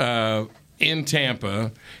box in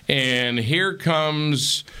Tampa, and here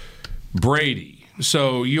comes Brady.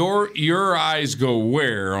 So your eyes go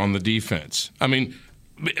where on the defense? I mean,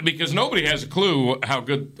 because nobody has a clue how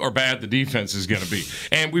good or bad the defense is going to be.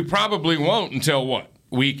 And we probably won't until, what,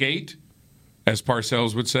 week 8, as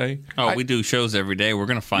Parcells would say? Oh, we do shows every day. We're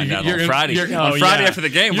going to find out on gonna- Friday. you're- On oh, Friday yeah. after the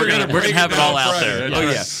game, You're we're gonna going to break have it it all down out Friday. there.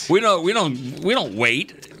 That's Oh, yeah. We don't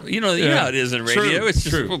wait. You know how it is in radio. True, It's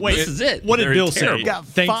just, true. well, this is it. What did They're Bill say? terrible. You got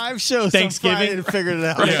 5 shows Thanksgiving? on Friday and figured it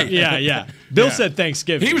out. Right. Yeah. Bill said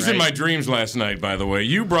Thanksgiving. He was in right? my dreams last night, by the way.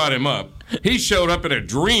 You brought him up. He showed up in a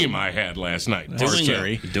dream I had last night.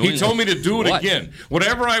 scary. He told me to do it What? again.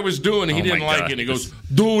 Whatever I was doing, he Oh, didn't my like God. it. And he goes,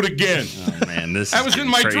 do it again. Oh, man, this That was in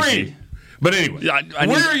my crazy. dream. But anyway, I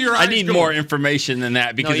where need, are your eyes I need going? more information than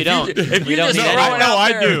that because you don't. if You you don't just need throw that. it No, out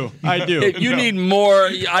I there, do. I do. You need more.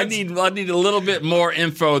 I need a little bit more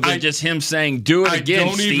info than just him saying, "Do it again." I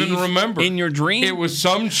don't even Steve, remember. in your dream. It was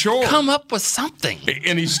some chore. Come up with something.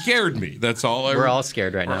 And he scared me. That's all I We're all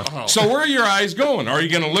scared right now. Oh. So where are your eyes going? Are you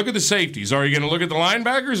going to look at the safeties? Are you going to look at the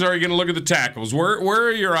linebackers? Or are you going to look at the tackles? Where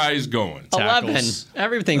are your eyes going? 11. Tackles.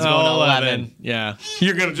 Everything's going to 11. Yeah.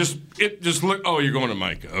 You're going to just look. Oh, you're going to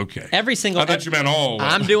Micah. Okay. Every single. I thought you meant all.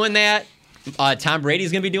 I'm doing that. Tom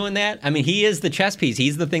Brady's going to be doing that. I mean, he is the chess piece.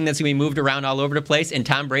 He's the thing that's going to be moved around all over the place, and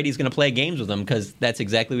Tom Brady's going to play games with him because that's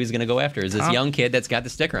exactly what he's going to go after, is this young kid that's got the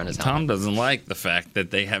sticker on his helmet. Tom doesn't like the fact that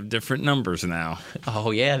they have different numbers now.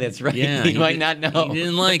 Oh, yeah, that's right. Yeah, he might not know. He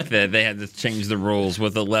didn't like that. They had to change the rules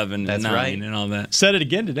with 11 That's and 9 right. and all that. Said it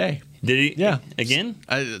again today. Did he? Yeah. Again?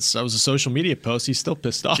 That was a social media post. He's still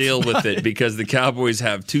pissed off. Deal with it because the Cowboys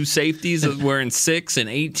have 2 safeties wearing 6 and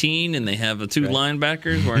 18, and they have 2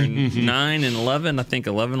 linebackers wearing 9 and 11. I think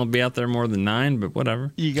 11 will be out there more than 9, but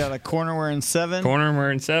whatever. You got a corner wearing 7. Corner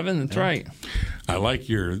wearing 7. That's right. I like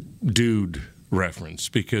your dude reference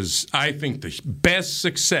because I think the best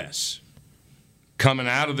success coming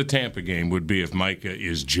out of the Tampa game would be if Micah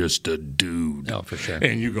is just a dude. Oh, for sure.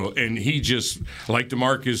 And you go, and he just, like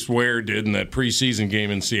DeMarcus Ware did in that preseason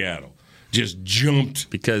game in Seattle, just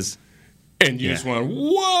jumped. Because And you just went,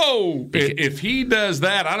 whoa! If he does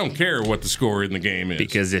that, I don't care what the score in the game is.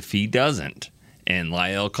 Because if he doesn't, and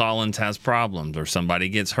Lyle Collins has problems, or somebody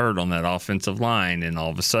gets hurt on that offensive line, and all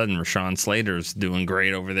of a sudden Rashawn Slater's doing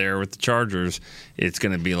great over there with the Chargers, it's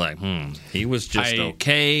going to be like, he was just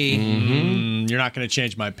okay. You're not going to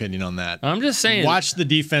change my opinion on that. I'm just saying. Watch the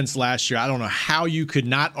defense last year. I don't know how you could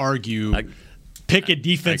not argue. Pick a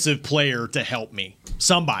defensive player to help me.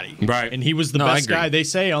 Somebody. Right. And he was the best guy, they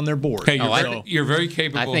say, on their board. Hey, you're very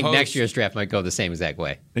capable. I think host. next year's draft might go the same exact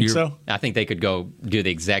way. Think so? I think they could go do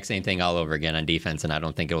the exact same thing all over again on defense, and I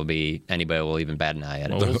don't think it'll be anybody will even bat an eye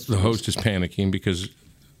at it. The host is panicking because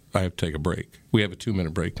I have to take a break. We have a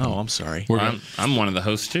 2-minute break now. Oh, I'm sorry. I'm one of the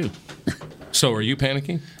hosts, too. So are you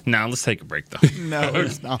panicking? No, let's take a break, though. No,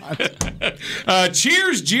 it's not.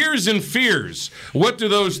 Cheers, jeers, and fears. What do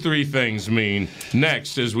those 3 things mean?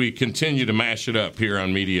 Next, as we continue to mash it up here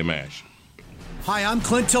on Media Mash. Hi, I'm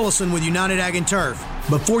Clint Tillison with United Ag and Turf.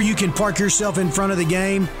 Before you can park yourself in front of the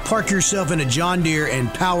game, park yourself in a John Deere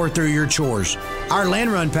and power through your chores. Our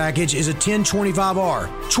Land Run package is a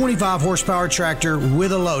 1025R, 25 horsepower tractor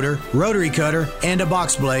with a loader, rotary cutter, and a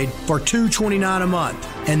box blade for $229 a month.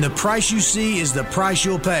 And the price you see is the price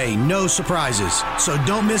you'll pay. No surprises. So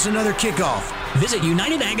don't miss another kickoff. Visit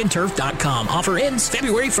UnitedAgAndTurf.com. Offer ends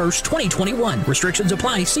February 1st, 2021. Restrictions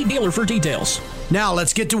apply. See dealer for details. Now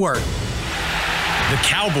let's get to work. The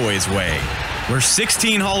Cowboys way, where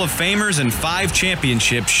 16 Hall of Famers and 5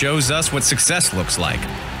 championships shows us what success looks like.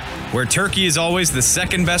 Where turkey is always the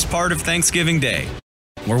second best part of Thanksgiving Day.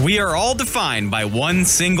 Where we are all defined by one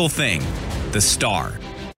single thing, the star.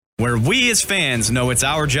 Where we as fans know it's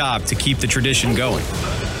our job to keep the tradition going.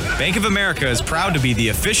 Bank of America is proud to be the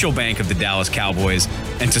official bank of the Dallas Cowboys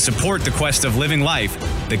and to support the quest of living life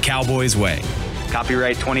the Cowboys way.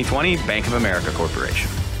 Copyright 2020, Bank of America Corporation.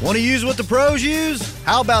 Want to use what the pros use?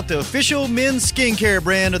 How about the official men's skincare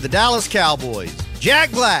brand of the Dallas Cowboys, Jack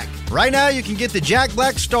Black? Right now you can get the Jack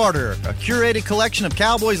Black Starter, a curated collection of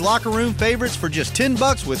Cowboys locker room favorites for just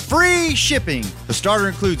 $10 with free shipping. The starter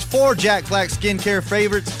includes 4 Jack Black skincare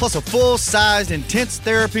favorites plus a full-sized intense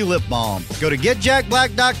therapy lip balm. Go to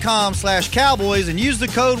getjackblack.com/Cowboys and use the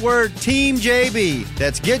code word TEAMJB.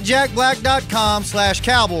 That's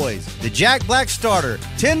getjackblack.com/Cowboys. The Jack Black Starter,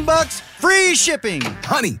 $10, free shipping.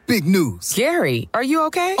 Honey, big news. Gary, are you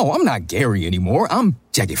okay? Oh, I'm not Gary anymore. I'm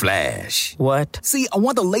Jackie Flash. What? See, I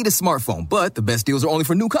want the latest smartphone, but the best deals are only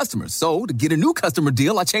for new customers. So, to get a new customer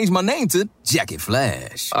deal, I changed my name to Jackie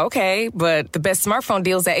Flash. Okay, but the best smartphone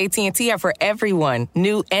deals at AT&T are for everyone,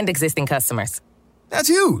 new and existing customers. That's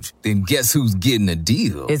huge. Then guess who's getting a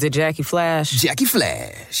deal? Is it Jackie Flash? Jackie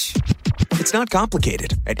Flash. It's not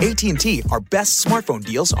complicated. At AT&T, our best smartphone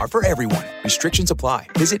deals are for everyone. Restrictions apply.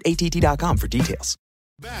 Visit att.com for details.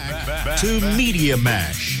 Back to Media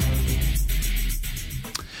Mash.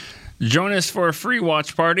 Join us for a free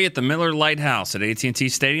watch party at the Miller Lighthouse at AT&T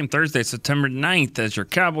Stadium Thursday, September 9th as your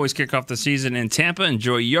Cowboys kick off the season in Tampa.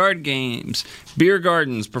 Enjoy yard games, beer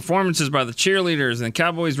gardens, performances by the cheerleaders and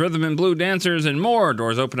Cowboys rhythm and blue dancers, and more.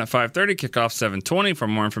 Doors open at 5:30, kickoff 7:20. For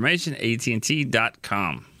more information,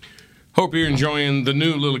 AT&T.com. Hope you're enjoying the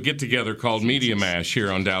new little get-together called Media Mash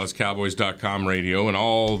here on DallasCowboys.com radio and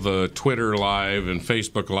all the Twitter Live and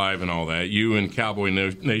Facebook Live and all that. You and Cowboy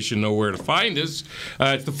Nation know where to find us.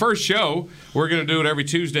 It's the first show. We're going to do it every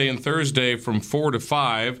Tuesday and Thursday from 4 to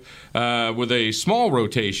 5 with a small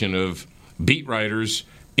rotation of beat writers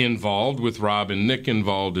involved, with Rob and Nick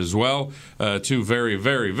involved as well. Two very,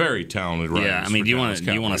 very, very talented writers. Yeah, I mean, do you want to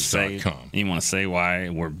say why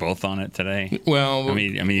we're both on it today? Well, I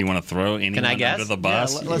mean, you want to throw anyone under the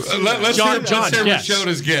bus? Yeah, let's hear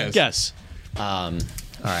Machota's guess. Yes. All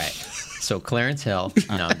right. So Clarence Hill.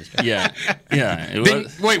 No, I'm just yeah. It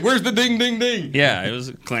was, wait, where's the ding, ding, ding? Yeah, it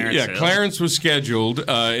was Clarence Hill. Yeah, Clarence was scheduled,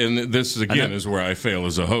 and this is where I fail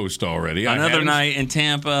as a host already. Another night in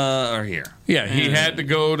Tampa or here. Yeah, he had to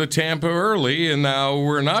go to Tampa early, and now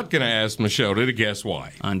we're not going to ask Machota to guess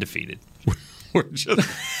why. Undefeated. We're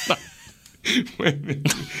just not.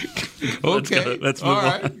 Okay, let's move all on.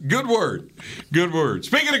 right. Good word.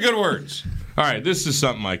 Speaking of good words, all right, this is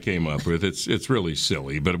something I came up with. It's really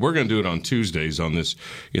silly, but we're going to do it on Tuesdays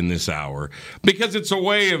in this hour because it's a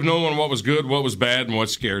way of knowing what was good, what was bad, and what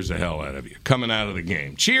scares the hell out of you coming out of the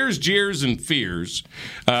game. Cheers, jeers, and fears.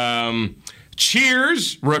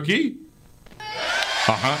 Cheers, rookie.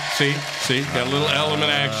 See, got a little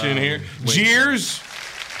element action here. Jeers.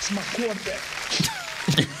 It's my quarterback.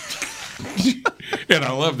 And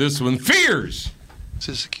I love this one. Fears. Is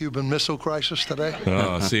this a Cuban Missile Crisis today?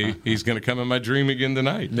 Oh, see, he's going to come in my dream again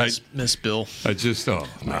tonight. Miss Bill.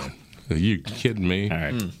 Man. Are you kidding me? All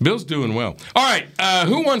right. Bill's doing well. All right,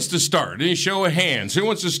 who wants to start? Any show of hands? Who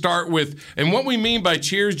wants to start with, and what we mean by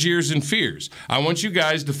cheers, jeers, and fears? I want you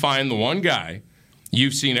guys to find the one guy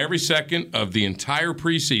you've seen every second of the entire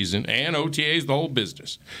preseason and OTAs, the whole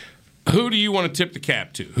business. Who do you want to tip the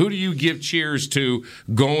cap to? Who do you give cheers to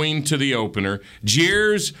going to the opener?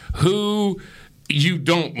 Jeers, who you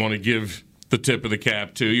don't want to give the tip of the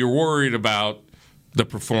cap to. You're worried about the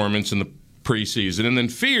performance in the preseason. And then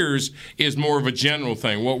fears is more of a general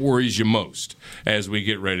thing. What worries you most as we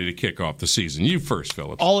get ready to kick off the season? You first,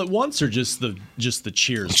 Phillips. All at once or just the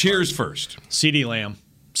cheers? Cheers first. CeeDee Lamb.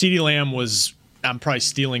 CeeDee Lamb was... I'm probably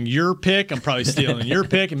stealing your pick. I'm probably stealing your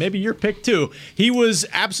pick, and maybe your pick too. He was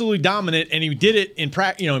absolutely dominant, and he did it in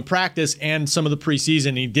practice and some of the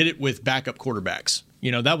preseason. He did it with backup quarterbacks.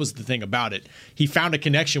 That was the thing about it. He found a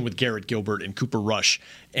connection with Garrett Gilbert and Cooper Rush,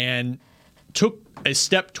 and took a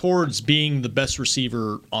step towards being the best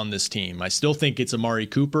receiver on this team. I still think it's Amari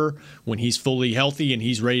Cooper when he's fully healthy and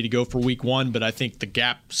he's ready to go for week 1, but I think the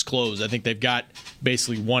gap's closed. I think they've got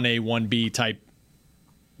basically 1A, 1B type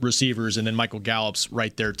receivers, and then Michael Gallup's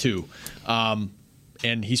right there too.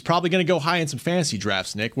 And he's probably going to go high in some fantasy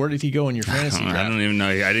drafts, Nick. Where did he go in your fantasy draft? I don't even know.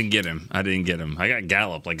 I didn't get him. I got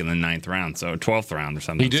Gallup like in the 9th round, so 12th round or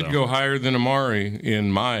something. He did go higher than Amari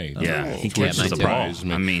in my. He which surprised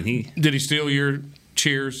me. I mean, did he steal your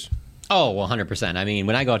cheers? Oh, 100%. I mean,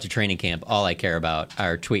 when I go out to training camp, all I care about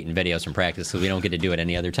are tweeting videos from practice, so we don't get to do it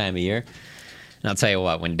any other time of year. And I'll tell you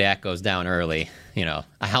what, when Dak goes down early,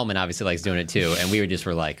 Hellman obviously likes doing it too, and we just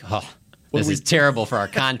were like, oh, this is terrible for our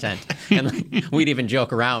content. And we'd even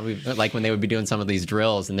joke around, like when they would be doing some of these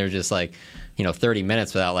drills, and they're just like, 30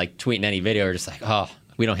 minutes without like tweeting any video. We're just like, oh,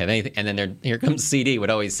 we don't have anything. And then here comes CD, would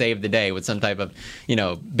always save the day with some type of,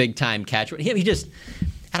 big time catch. He just,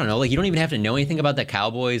 I don't know, like you don't even have to know anything about the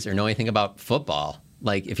Cowboys or know anything about football.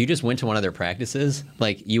 Like if you just went to one of their practices,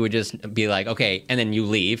 like you would just be like, okay, and then you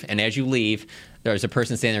leave. And as you leave, there's a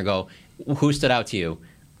person standing there and go, who stood out to you?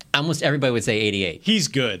 Almost everybody would say 88. He's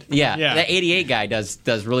good. Yeah. That 88 guy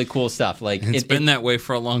does really cool stuff. Like it's been that way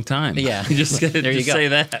for a long time. Yeah, you just there you go. say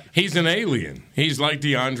that. He's an alien. He's like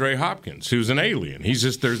DeAndre Hopkins, who's an alien. He's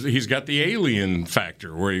got the alien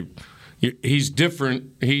factor where he's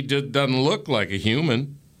different. He doesn't look like a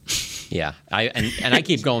human. Yeah, I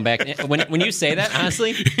keep going back. When you say that,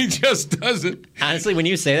 honestly, he just doesn't. Honestly, when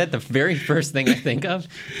you say that, the very first thing I think of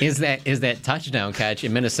is that touchdown catch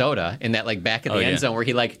in Minnesota in that like back of the end zone where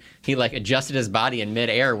he adjusted his body in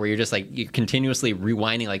midair, where you're just like you're continuously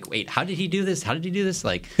rewinding. Like, wait, how did he do this? How did he do this?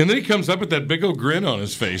 Like, and then he comes up with that big old grin on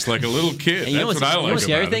his face, like a little kid. That's what I like about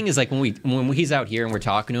the other him. thing is like when he's out here and we're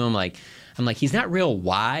talking to him, like I'm like he's not real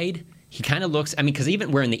wide. He kind of looks. I mean, because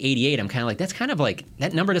even we're in the 88, I'm kind of like that's kind of like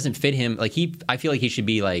that number doesn't fit him. Like I feel like he should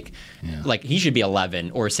be like he should be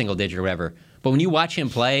 11 or a single digit or whatever. But when you watch him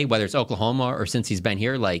play, whether it's Oklahoma or since he's been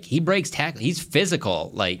here, like he breaks tackle. He's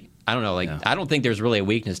physical. Like I don't know. Like I don't think there's really a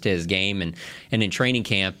weakness to his game. And in training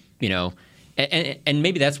camp, And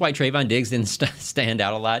maybe that's why Trayvon Diggs didn't stand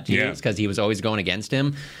out a lot, too, because he was always going against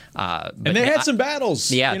him. And they had some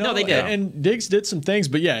battles. Yeah, no, they did. And Diggs did some things,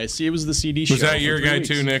 but it was the CD show. Was that your guy,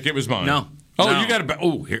 too, Nick? It was mine. No. Oh, no. you got a...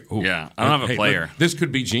 Oh, here. Oh. Yeah, I don't have a player. This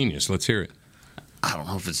could be genius. Let's hear it. I don't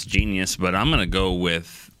know if it's genius, but I'm going to go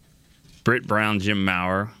with Britt Brown, Jim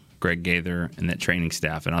Maurer, Greg Gaither, and that training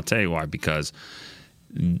staff. And I'll tell you why, because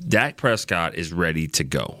Dak Prescott is ready to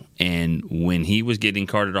go. And when he was getting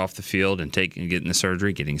carted off the field and getting the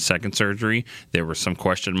surgery, getting second surgery, there were some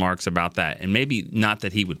question marks about that. And maybe not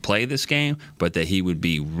that he would play this game, but that he would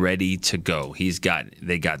be ready to go.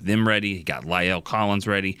 They got them ready. He got La'el Collins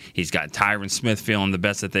ready. He's got Tyron Smith feeling the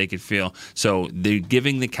best that they could feel. So they're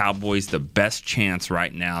giving the Cowboys the best chance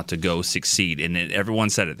right now to go succeed. And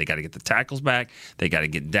everyone said it. They got to get the tackles back. They got to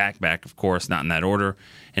get Dak back, of course, not in that order.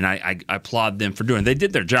 And I applaud them for doing it. They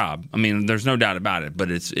did their job. I mean, there's no doubt about it. But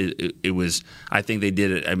it was. I think they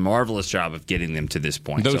did a marvelous job of getting them to this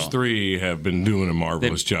point. Those three have been doing a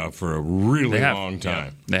marvelous job for a really long time.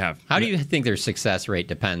 Yeah, they have. How do you think their success rate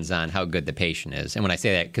depends on how good the patient is? And when I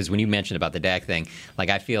say that, because when you mentioned about the Dak thing, like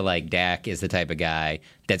I feel like Dak is the type of guy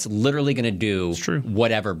that's literally going to do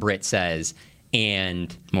whatever Britt says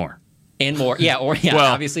and more. And more, well,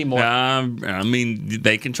 obviously more. I mean,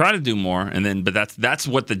 they can try to do more, but that's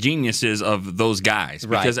what the genius is of those guys.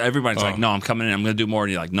 Because everybody's like, no, I'm coming in, I'm going to do more.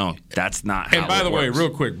 And you're like, no, that's not how it works. And by the way,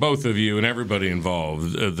 real quick, both of you and everybody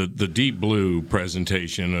involved, the Deep Blue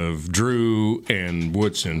presentation of Drew and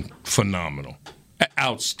Woodson, phenomenal.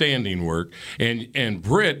 Outstanding work. And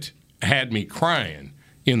Britt had me crying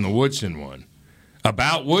in the Woodson one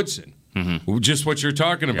about Woodson. Mm-hmm. Just what you're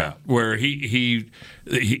talking about, where he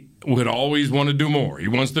would always want to do more. He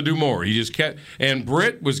wants to do more. He just kept, and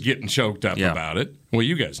Britt was getting choked up about it. Well,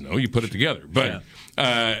 you guys know, you put it together, but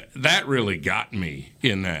that really got me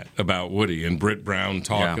in that about Woody and Britt Brown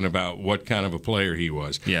talking about what kind of a player he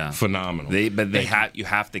was. Yeah, phenomenal. You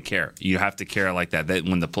have to care. You have to care like that.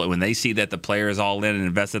 When they see that the player is all in and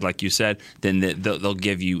invested, like you said, then they'll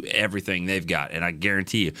give you everything they've got. And I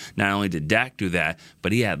guarantee you, not only did Dak do that,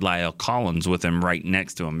 but he had La'el Collins with him right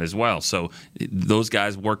next to him as well. So those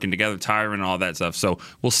guys working together, Tyron and all that stuff. So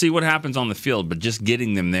we'll see what happens on the field, but just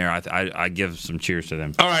getting them there, I give some cheers to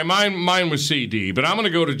them. All right, mine was CD, but I'm going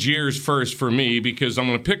to go to Jeers first for me because I'm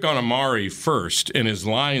going to pick on Amari first in his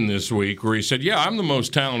line this week where he said, I'm the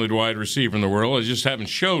most talented wide receiver in the world. I just haven't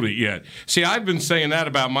showed it yet. See, I've been saying that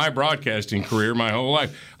about my broadcasting career my whole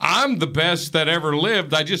life. I'm the best that ever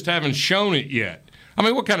lived. I just haven't shown it yet. I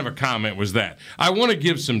mean, what kind of a comment was that? I want to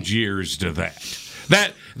give some jeers to that.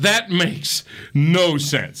 That makes no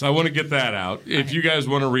sense. I want to get that out. If you guys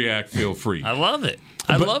want to react, feel free. I love it.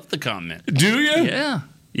 I love the comment. Do you?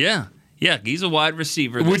 Yeah. He's a wide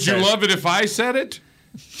receiver. Would you love it if I said it?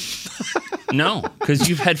 No, because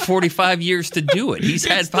you've had 45 years to do it. He's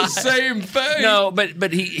had 5. The same thing. No,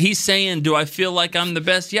 but he's saying, do I feel like I'm the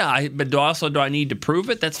best? Yeah, but do I need to prove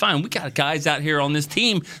it? That's fine. We got guys out here on this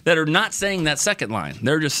team that are not saying that second line.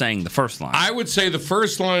 They're just saying the first line. I would say the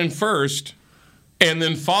first line first, and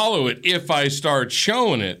then follow it. If I start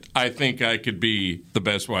showing it, I think I could be the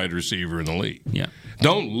best wide receiver in the league. Yeah.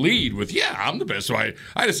 Don't lead with, I'm the best wide.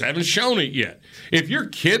 I just haven't shown it yet. If your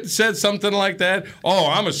kid said something like that,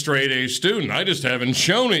 I'm a straight A student. I just haven't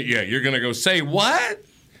shown it yet. You're going to go say what?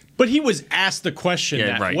 But he was asked the question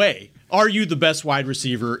that way. Are you the best wide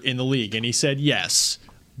receiver in the league? And he said yes.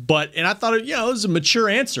 And I thought, it was a mature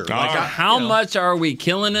answer. How much are we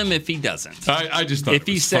killing him if he doesn't? I just thought if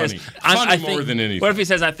he says, funny more than anything. What if he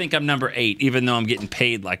says, I think I'm number 8, even though I'm getting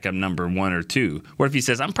paid like I'm number 1 or 2? What if he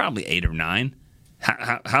says, I'm probably 8 or 9?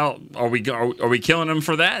 How are we killing him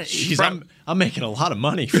for that? Jeez, I'm making a lot of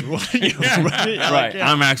money for what right.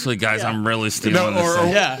 I'm actually, guys, I'm really stealing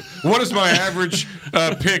this. What is my average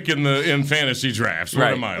pick in fantasy drafts? What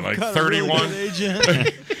am I, like 31?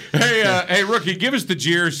 Really hey, rookie, give us the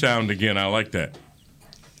jeer sound again. I like that.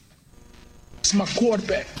 It's my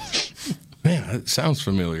quarterback. Man, it sounds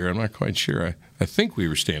familiar. I'm not quite sure. I think we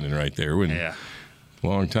were standing right there when. Yeah.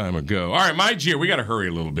 Long time ago. All right, my jeer. We got to hurry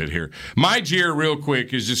a little bit here. My jeer, real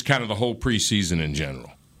quick, is just kind of the whole preseason in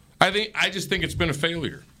general. I just think it's been a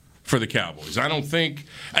failure for the Cowboys. I think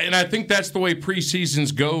that's the way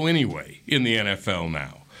preseasons go anyway in the NFL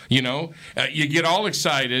now. You get all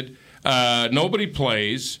excited. Nobody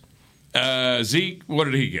plays. Zeke, what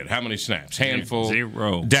did he get? How many snaps? Handful.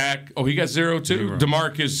 0. Dak, he got 0 too. 0.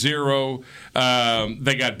 DeMarcus 0.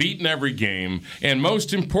 They got beaten every game, and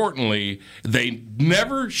most importantly, they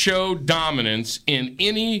never showed dominance in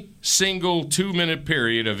any single 2-minute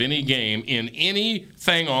period of any game in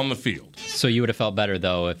anything on the field. So you would have felt better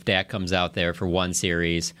though if Dak comes out there for one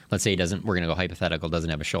series. Let's say he doesn't. We're going to go hypothetical. Doesn't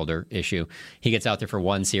have a shoulder issue. He gets out there for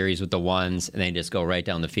one series with the ones, and they just go right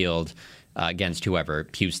down the field. Against whoever,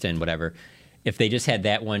 Houston, whatever. If they just had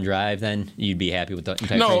that one drive, then you'd be happy with the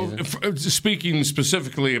entire season? Speaking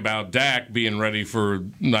specifically about Dak being ready for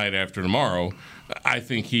night after tomorrow, I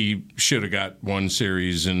think he should have got one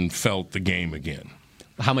series and felt the game again.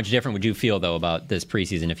 How much different would you feel, though, about this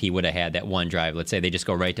preseason if he would have had that one drive? Let's say they just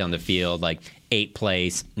go right down the field, like 8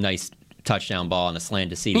 plays, nice touchdown ball and a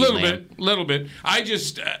slant to CeeDee Lamb. Little bit. I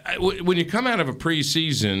just, when you come out of a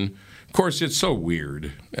preseason, of course, it's so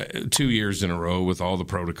weird. 2 years in a row with all the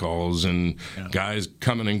protocols and guys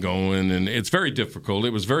coming and going, and it's very difficult. It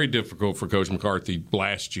was very difficult for Coach McCarthy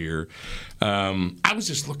last year. I was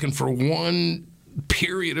just looking for one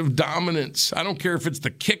period of dominance. I don't care if it's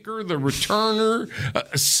the kicker, the returner,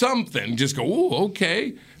 something. Just go,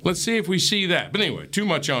 okay, let's see if we see that. But anyway, too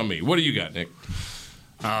much on me. What do you got, Nick?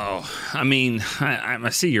 Oh, I mean, I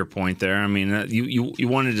see your point there. I mean, you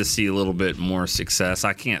wanted to see a little bit more success.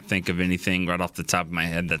 I can't think of anything right off the top of my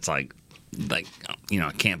head that's like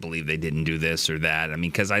I can't believe they didn't do this or that. I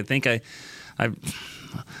mean, because I think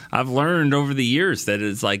I've learned over the years that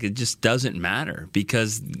it's like it just doesn't matter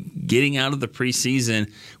because getting out of the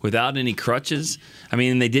preseason without any crutches. I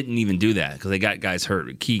mean, they didn't even do that because they got guys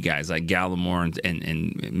hurt, key guys like Gallimore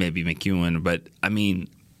and maybe McEwen. But I mean.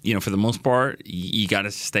 For the most part, you got to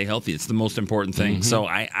stay healthy. It's the most important thing. Mm-hmm. So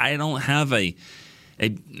I don't have I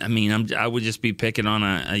would just be picking on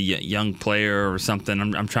a young player or something.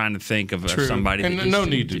 I'm trying to think of somebody. And no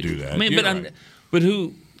need to do that. I mean, but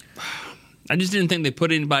who? I just didn't think they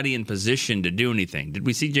put anybody in position to do anything. Did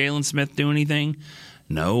we see Jalen Smith do anything?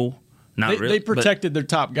 No, not really. They protected their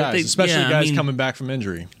top guys, especially guys coming back from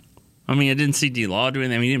injury. I mean, I didn't see D-Law do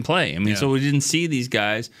anything. I mean, he didn't play. I mean, so we didn't see these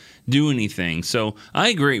guys do anything. So I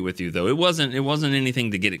agree with you, though. It wasn't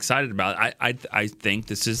anything to get excited about. I think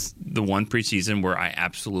this is the one preseason where I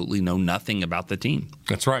absolutely know nothing about the team.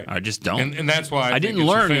 That's right. I just don't. And that's why I didn't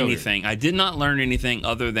learn anything. I did not learn anything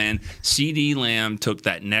other than CeeDee Lamb took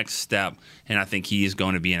that next step, and I think he is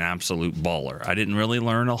going to be an absolute baller. I didn't really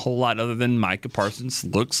learn a whole lot other than Micah Parsons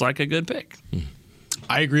looks like a good pick.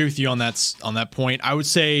 I agree with you on that point. I would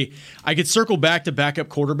say I could circle back to backup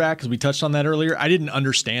quarterback because we touched on that earlier. I didn't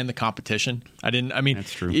understand the competition.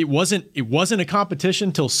 That's true. It wasn't a competition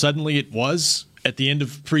until suddenly it was at the end of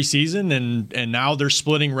preseason, and now they're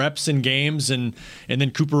splitting reps in games, and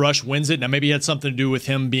then Cooper Rush wins it. Now maybe it had something to do with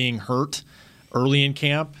him being hurt early in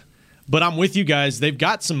camp. But I'm with you guys. They've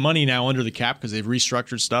got some money now under the cap because they've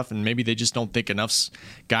restructured stuff, and maybe they just don't think enough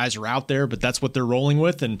guys are out there, but that's what they're rolling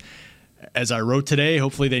with. And as I wrote today,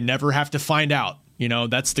 hopefully they never have to find out.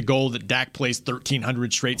 That's the goal, that Dak plays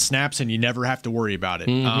 1,300 straight snaps and you never have to worry about it.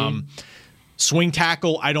 Mm-hmm. Swing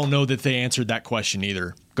tackle, I don't know that they answered that question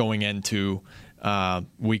either going into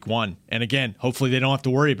week one. And again, hopefully they don't have to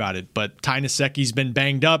worry about it. But Ty Nsekhe's been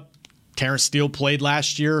banged up. Terrence Steele played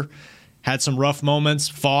last year, had some rough moments,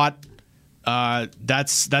 fought.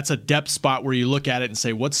 That's a depth spot where you look at it and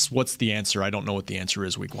say, what's the answer? I don't know what the answer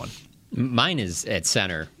is week one. Mine is at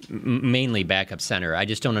center, mainly backup center. I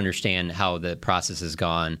just don't understand how the process has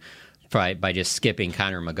gone by just skipping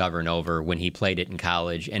Connor McGovern over when he played it in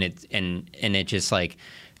college, and it just like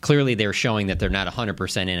clearly they're showing that they're not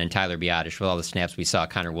 100% in. And Tyler Biadasz, with all the snaps we saw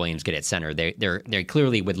Connor Williams get at center, they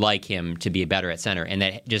clearly would like him to be better at center, and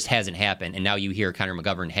that just hasn't happened. And now you hear Connor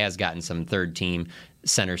McGovern has gotten some third team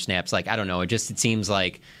center snaps. Like I don't know, it seems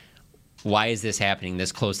like why is this happening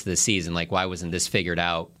this close to the season? Like why wasn't this figured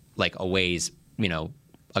out like a ways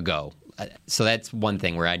ago? So that's one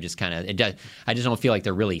thing where I just I just don't feel like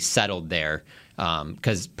they're really settled there.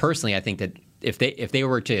 Because personally, I think that if they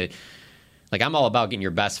were to, like, I'm all about getting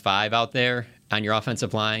your best five out there on your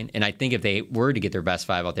offensive line, and I think if they were to get their best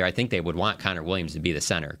five out there, I think they would want Connor Williams to be the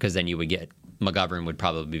center, because then you would get McGovern would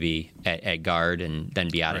probably be at guard, and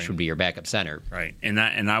then Biadasz would be your backup center. Right, and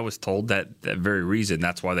I was told that very reason.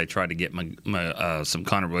 That's why they tried to get some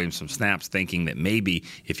Connor Williams some snaps, thinking that maybe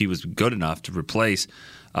if he was good enough to replace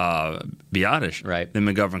Biadasz, then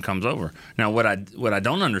McGovern comes over. Now, what I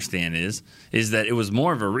don't understand is that it was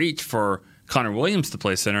more of a reach for Connor Williams to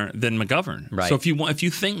play center than McGovern. Right. So if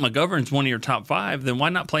you think McGovern's one of your top five, then why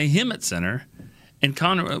not play him at center? And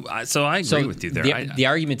Connor, so I agree with you there. The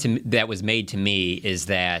argument that was made to me is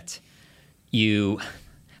that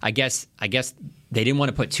I guess they didn't want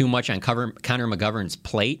to put too much on Connor McGovern's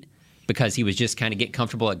plate because he was just kind of getting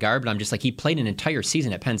comfortable at guard. But I'm just like, he played an entire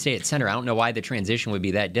season at Penn State at center. I don't know why the transition would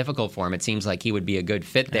be that difficult for him. It seems like he would be a good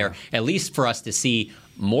fit there, at least for us to see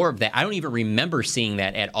more of that. I don't even remember seeing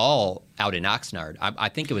that at all out in Oxnard. I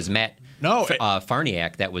think it was Matt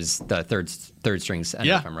Farniak that was the third string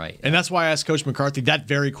center, if I'm right. And that's why I asked Coach McCarthy that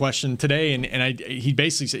very question today. And he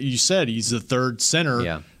basically said, you said he's the third center.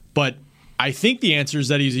 Yeah. But I think the answer is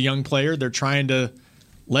that he's a young player. They're trying to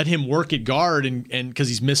let him work at guard and because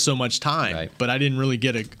he's missed so much time. Right. But I didn't really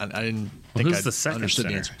get I didn't think who's the second understood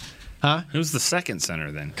center? The answer. Huh? Who's the second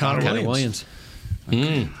center then? Connor Williams.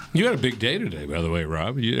 Okay. You had a big day today, by the way,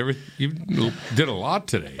 Rob. You did a lot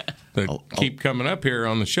today that keep coming up here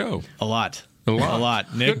on the show. A lot.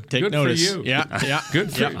 Nick, take notice. For you. Yeah.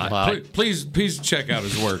 Good for you. Wow. Please check out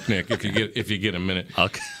his work, Nick, if you get a minute.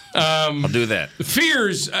 Okay. I'll do that.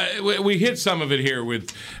 Fears, we hit some of it here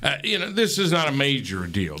with, this is not a major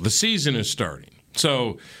deal. The season is starting.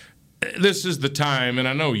 So this is the time, and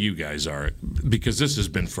I know you guys are, because this has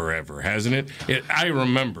been forever, hasn't it? I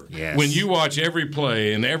remember when you watch every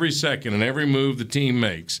play and every second and every move the team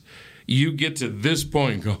makes, you get to this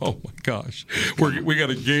point and go, oh, my gosh, we got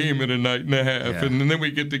a game in a night and a half, and then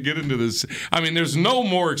we get into this. I mean, there's no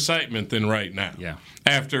more excitement than right now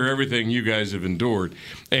after everything you guys have endured.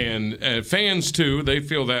 And fans, too, they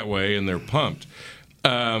feel that way, and they're pumped.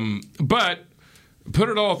 But put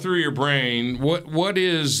it all through your brain. What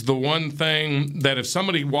is the one thing that if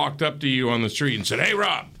somebody walked up to you on the street and said, hey,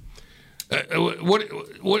 Rob, what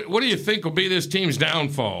do you think will be this team's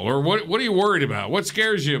downfall? Or what are you worried about? What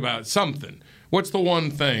scares you about something? What's the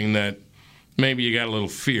one thing that maybe you got a little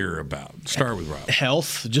fear about? Start with Rob.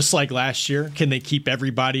 Health, just like last year. Can they keep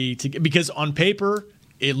everybody together? Because on paper,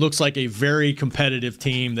 it looks like a very competitive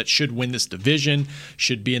team that should win this division,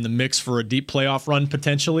 should be in the mix for a deep playoff run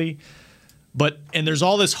potentially. And there's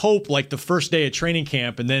all this hope, like the first day of training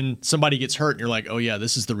camp, and then somebody gets hurt, and you're like, oh yeah,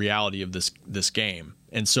 this is the reality of this game.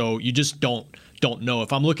 And so you just don't know.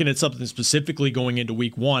 If I'm looking at something specifically going into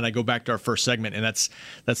week one, I go back to our first segment, and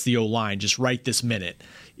that's the O-line, just right this minute.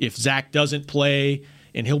 If Zach doesn't play,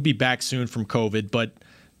 and he'll be back soon from COVID, but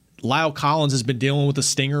Lyle Collins has been dealing with a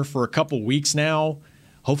stinger for a couple weeks now.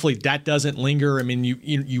 Hopefully that doesn't linger. I mean,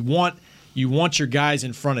 you want your guys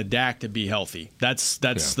in front of Dak to be healthy. That's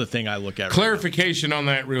the thing I look at. Clarification on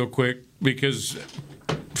that real quick, because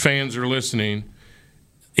fans are listening.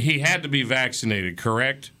 He had to be vaccinated,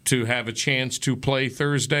 correct, to have a chance to play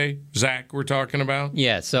Thursday? Zach, we're talking about?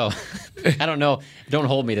 Yeah, so I don't know. Don't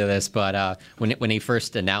hold me to this, but when he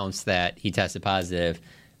first announced that he tested positive,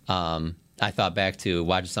 I thought back to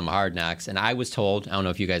watching some Hard Knocks, and I was told, I don't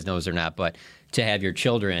know if you guys know this or not, but to have your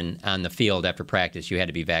children on the field after practice, you had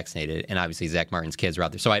to be vaccinated. And obviously, Zach Martin's kids were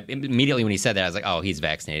out there. So immediately when he said that, I was like, oh, he's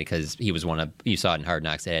vaccinated because he was you saw it in Hard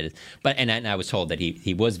Knocks. And I was told that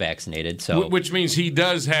he was vaccinated. So which means he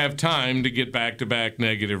does have time to get back-to-back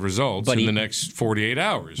negative results in the next 48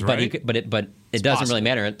 hours, right? But It doesn't really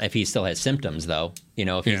matter if he still has symptoms, though.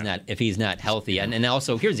 If he's not healthy, and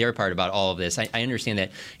also here's the other part about all of this. I understand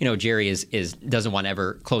that Jerry is doesn't want to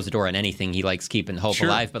ever close the door on anything. He likes keeping hope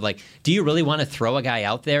alive. But do you really want to throw a guy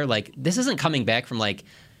out there? This isn't coming back from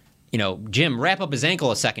Jim, wrap up his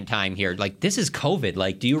ankle a second time here. This is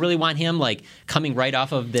COVID. Do you really want him coming right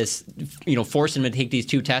off of this? Forcing him to take these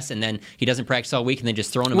 2 tests, and then he doesn't practice all week, and then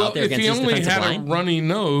just throwing him out there against his defensive line? If he only had a runny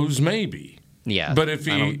nose, maybe. Yeah, but if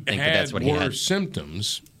he had worse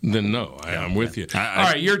symptoms, then no. I'm with you. All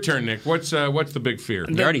right, your turn, Nick. What's the big fear?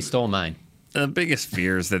 You already stole mine. The biggest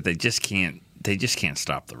fear is that they just can't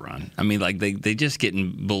stop the run. I mean, they just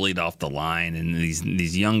getting bullied off the line, and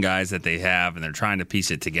these young guys that they have, and they're trying to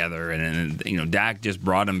piece it together. And Dak just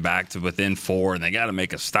brought them back to within 4, and they got to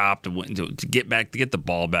make a stop to get the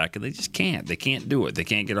ball back, and they just can't. They can't do it. They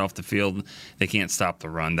can't get off the field. They can't stop the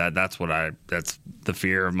run. That's the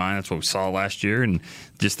fear of mine. That's what we saw last year, and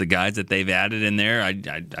just the guys that they've added in there, I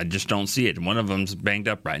just don't see it. One of them's banged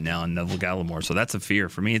up right now, and Neville Gallimore. So that's a fear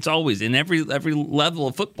for me. It's always in every level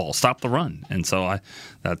of football, stop the run. And so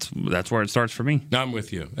that's where it starts for me. I'm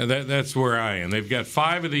with you. That's where I am. They've got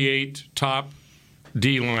 5 of the 8 top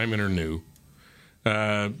D linemen are new.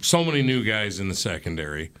 So many new guys in the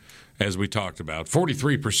secondary, as we talked about.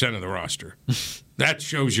 43% of the roster. That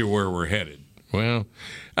shows you where we're headed. Well,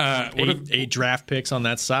 8 draft picks on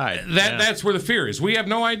that side. That's where the fear is. We have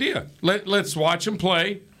no idea. Let's watch them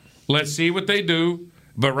play. Let's see what they do.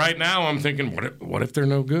 But right now, I'm thinking, what if they're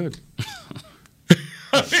no good?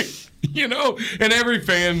 And every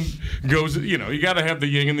fan goes, you got to have the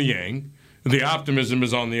yin and the yang. The optimism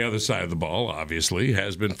is on the other side of the ball, obviously,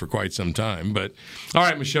 has been for quite some time. But, all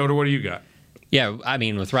right, Machota, what do you got? Yeah, I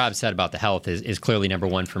mean, what Rob said about the health is clearly number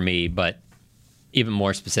one for me, but even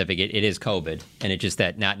more specific, it is COVID, and it's just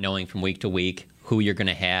that not knowing from week to week who you're going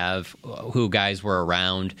to have, who guys were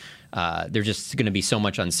around. There's just going to be so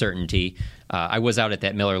much uncertainty. I was out at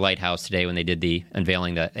that Miller Lighthouse today when they did the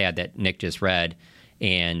unveiling, the ad that Nick just read,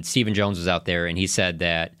 and Stephen Jones was out there, and he said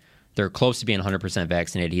that they're close to being 100%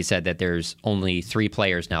 vaccinated. He said that there's only 3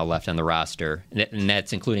 players now left on the roster, and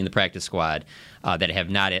that's including the practice squad, that have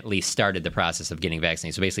not at least started the process of getting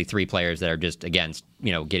vaccinated. So basically 3 players that are just against,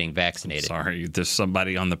 getting vaccinated. Sorry, there's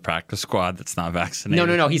somebody on the practice squad that's not vaccinated.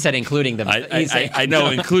 No. He said including them. I know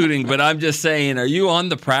including, but I'm just saying, are you on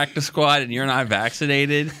the practice squad and you're not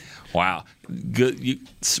vaccinated? Wow. Good,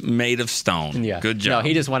 made of stone. Yeah. Good job. No,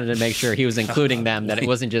 he just wanted to make sure he was including them, that it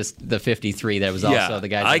wasn't just the 53, that it was also the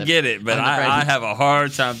guys. I get it, but I have a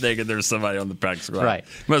hard time thinking there's somebody on the practice squad. Right.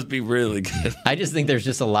 Must be really good. I just think there's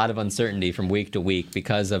just a lot of uncertainty from week to week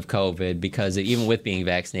because of COVID, because even with being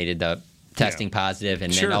vaccinated, the testing positive,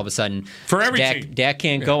 and then all of a sudden for every team. Dak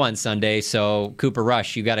can't go on Sunday, so Cooper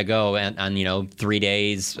Rush, you got to go on 3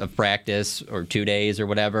 days of practice or 2 days or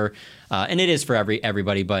whatever. And it is for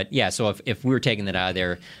everybody, but yeah. So if we were taking that out of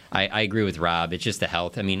there, I agree with Rob. It's just the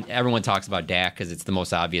health. I mean, everyone talks about Dak because it's the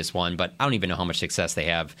most obvious one, but I don't even know how much success they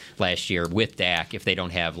have last year with Dak if they don't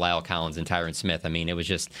have Lyle Collins and Tyron Smith. I mean,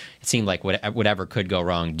 it seemed like whatever could go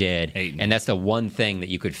wrong did, and that's the one thing that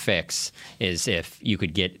you could fix is if you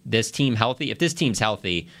could get this team healthy. If this team's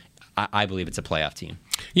healthy, I believe it's a playoff team.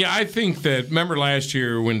 Yeah, I think that, remember last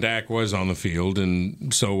year when Dak was on the field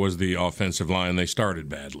and so was the offensive line, they started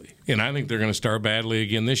badly. And I think they're going to start badly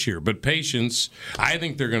again this year. But patience, I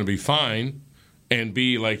think they're going to be fine and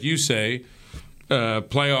be, like you say,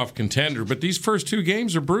 playoff contender. But these first 2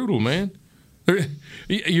 games are brutal, man.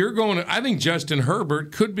 I think Justin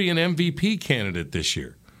Herbert could be an MVP candidate this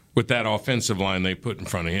year with that offensive line they put in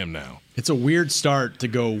front of him now. It's a weird start to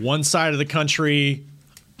go one side of the country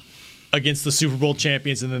against the Super Bowl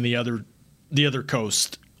champions, and then the other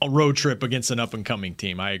coast, a road trip against an up and coming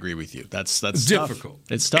team. I agree with you. That's difficult.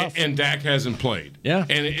 Tough. It's tough. And Dak hasn't played. Yeah,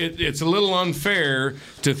 and it's a little unfair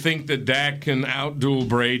to think that Dak can outduel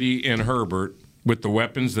Brady and Herbert with the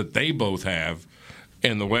weapons that they both have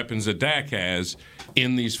and the weapons that Dak has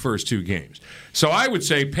in these first 2 games. So I would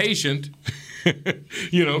say patient.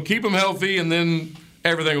 Keep them healthy, and then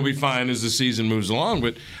everything will be fine as the season moves along.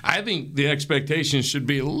 But I think the expectations should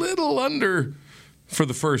be a little under for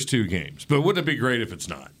the first 2 games. But wouldn't it be great if it's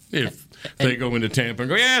not? If they go into Tampa and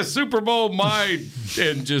go, yeah, Super Bowl mine,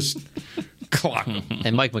 and just clock them.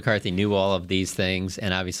 And Mike McCarthy knew all of these things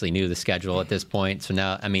and obviously knew the schedule at this point. So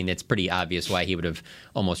now, I mean, it's pretty obvious why he would have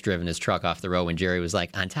almost driven his truck off the road when Jerry was like,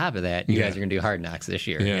 on top of that, you guys are going to do Hard Knocks this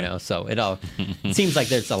year. So it all seems like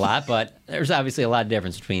there's a lot, but there's obviously a lot of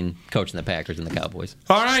difference between coaching the Packers and the Cowboys.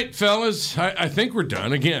 All right, fellas, I think we're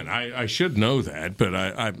done. Again, I should know that, but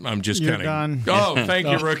I'm just kind of done. Oh, thank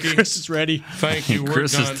you, rookie. Chris is ready. Thank you. We're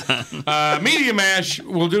Chris done. is done. Media Mash,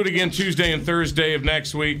 we'll do it again Tuesday and Thursday of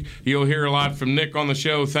next week. You'll hear a lot lot from Nick on the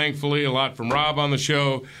show, thankfully. A lot from Rob on the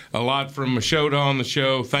show. A lot from Machota on the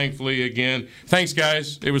show, thankfully, again. Thanks,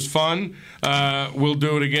 guys. It was fun. We'll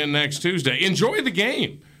do it again next Tuesday. Enjoy the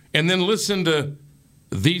game. And then listen to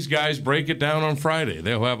these guys break it down on Friday.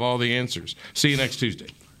 They'll have all the answers. See you next Tuesday.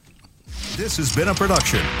 This has been a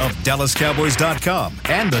production of DallasCowboys.com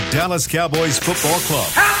and the Dallas Cowboys Football Club.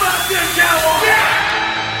 How about this, Cowboys? Yeah!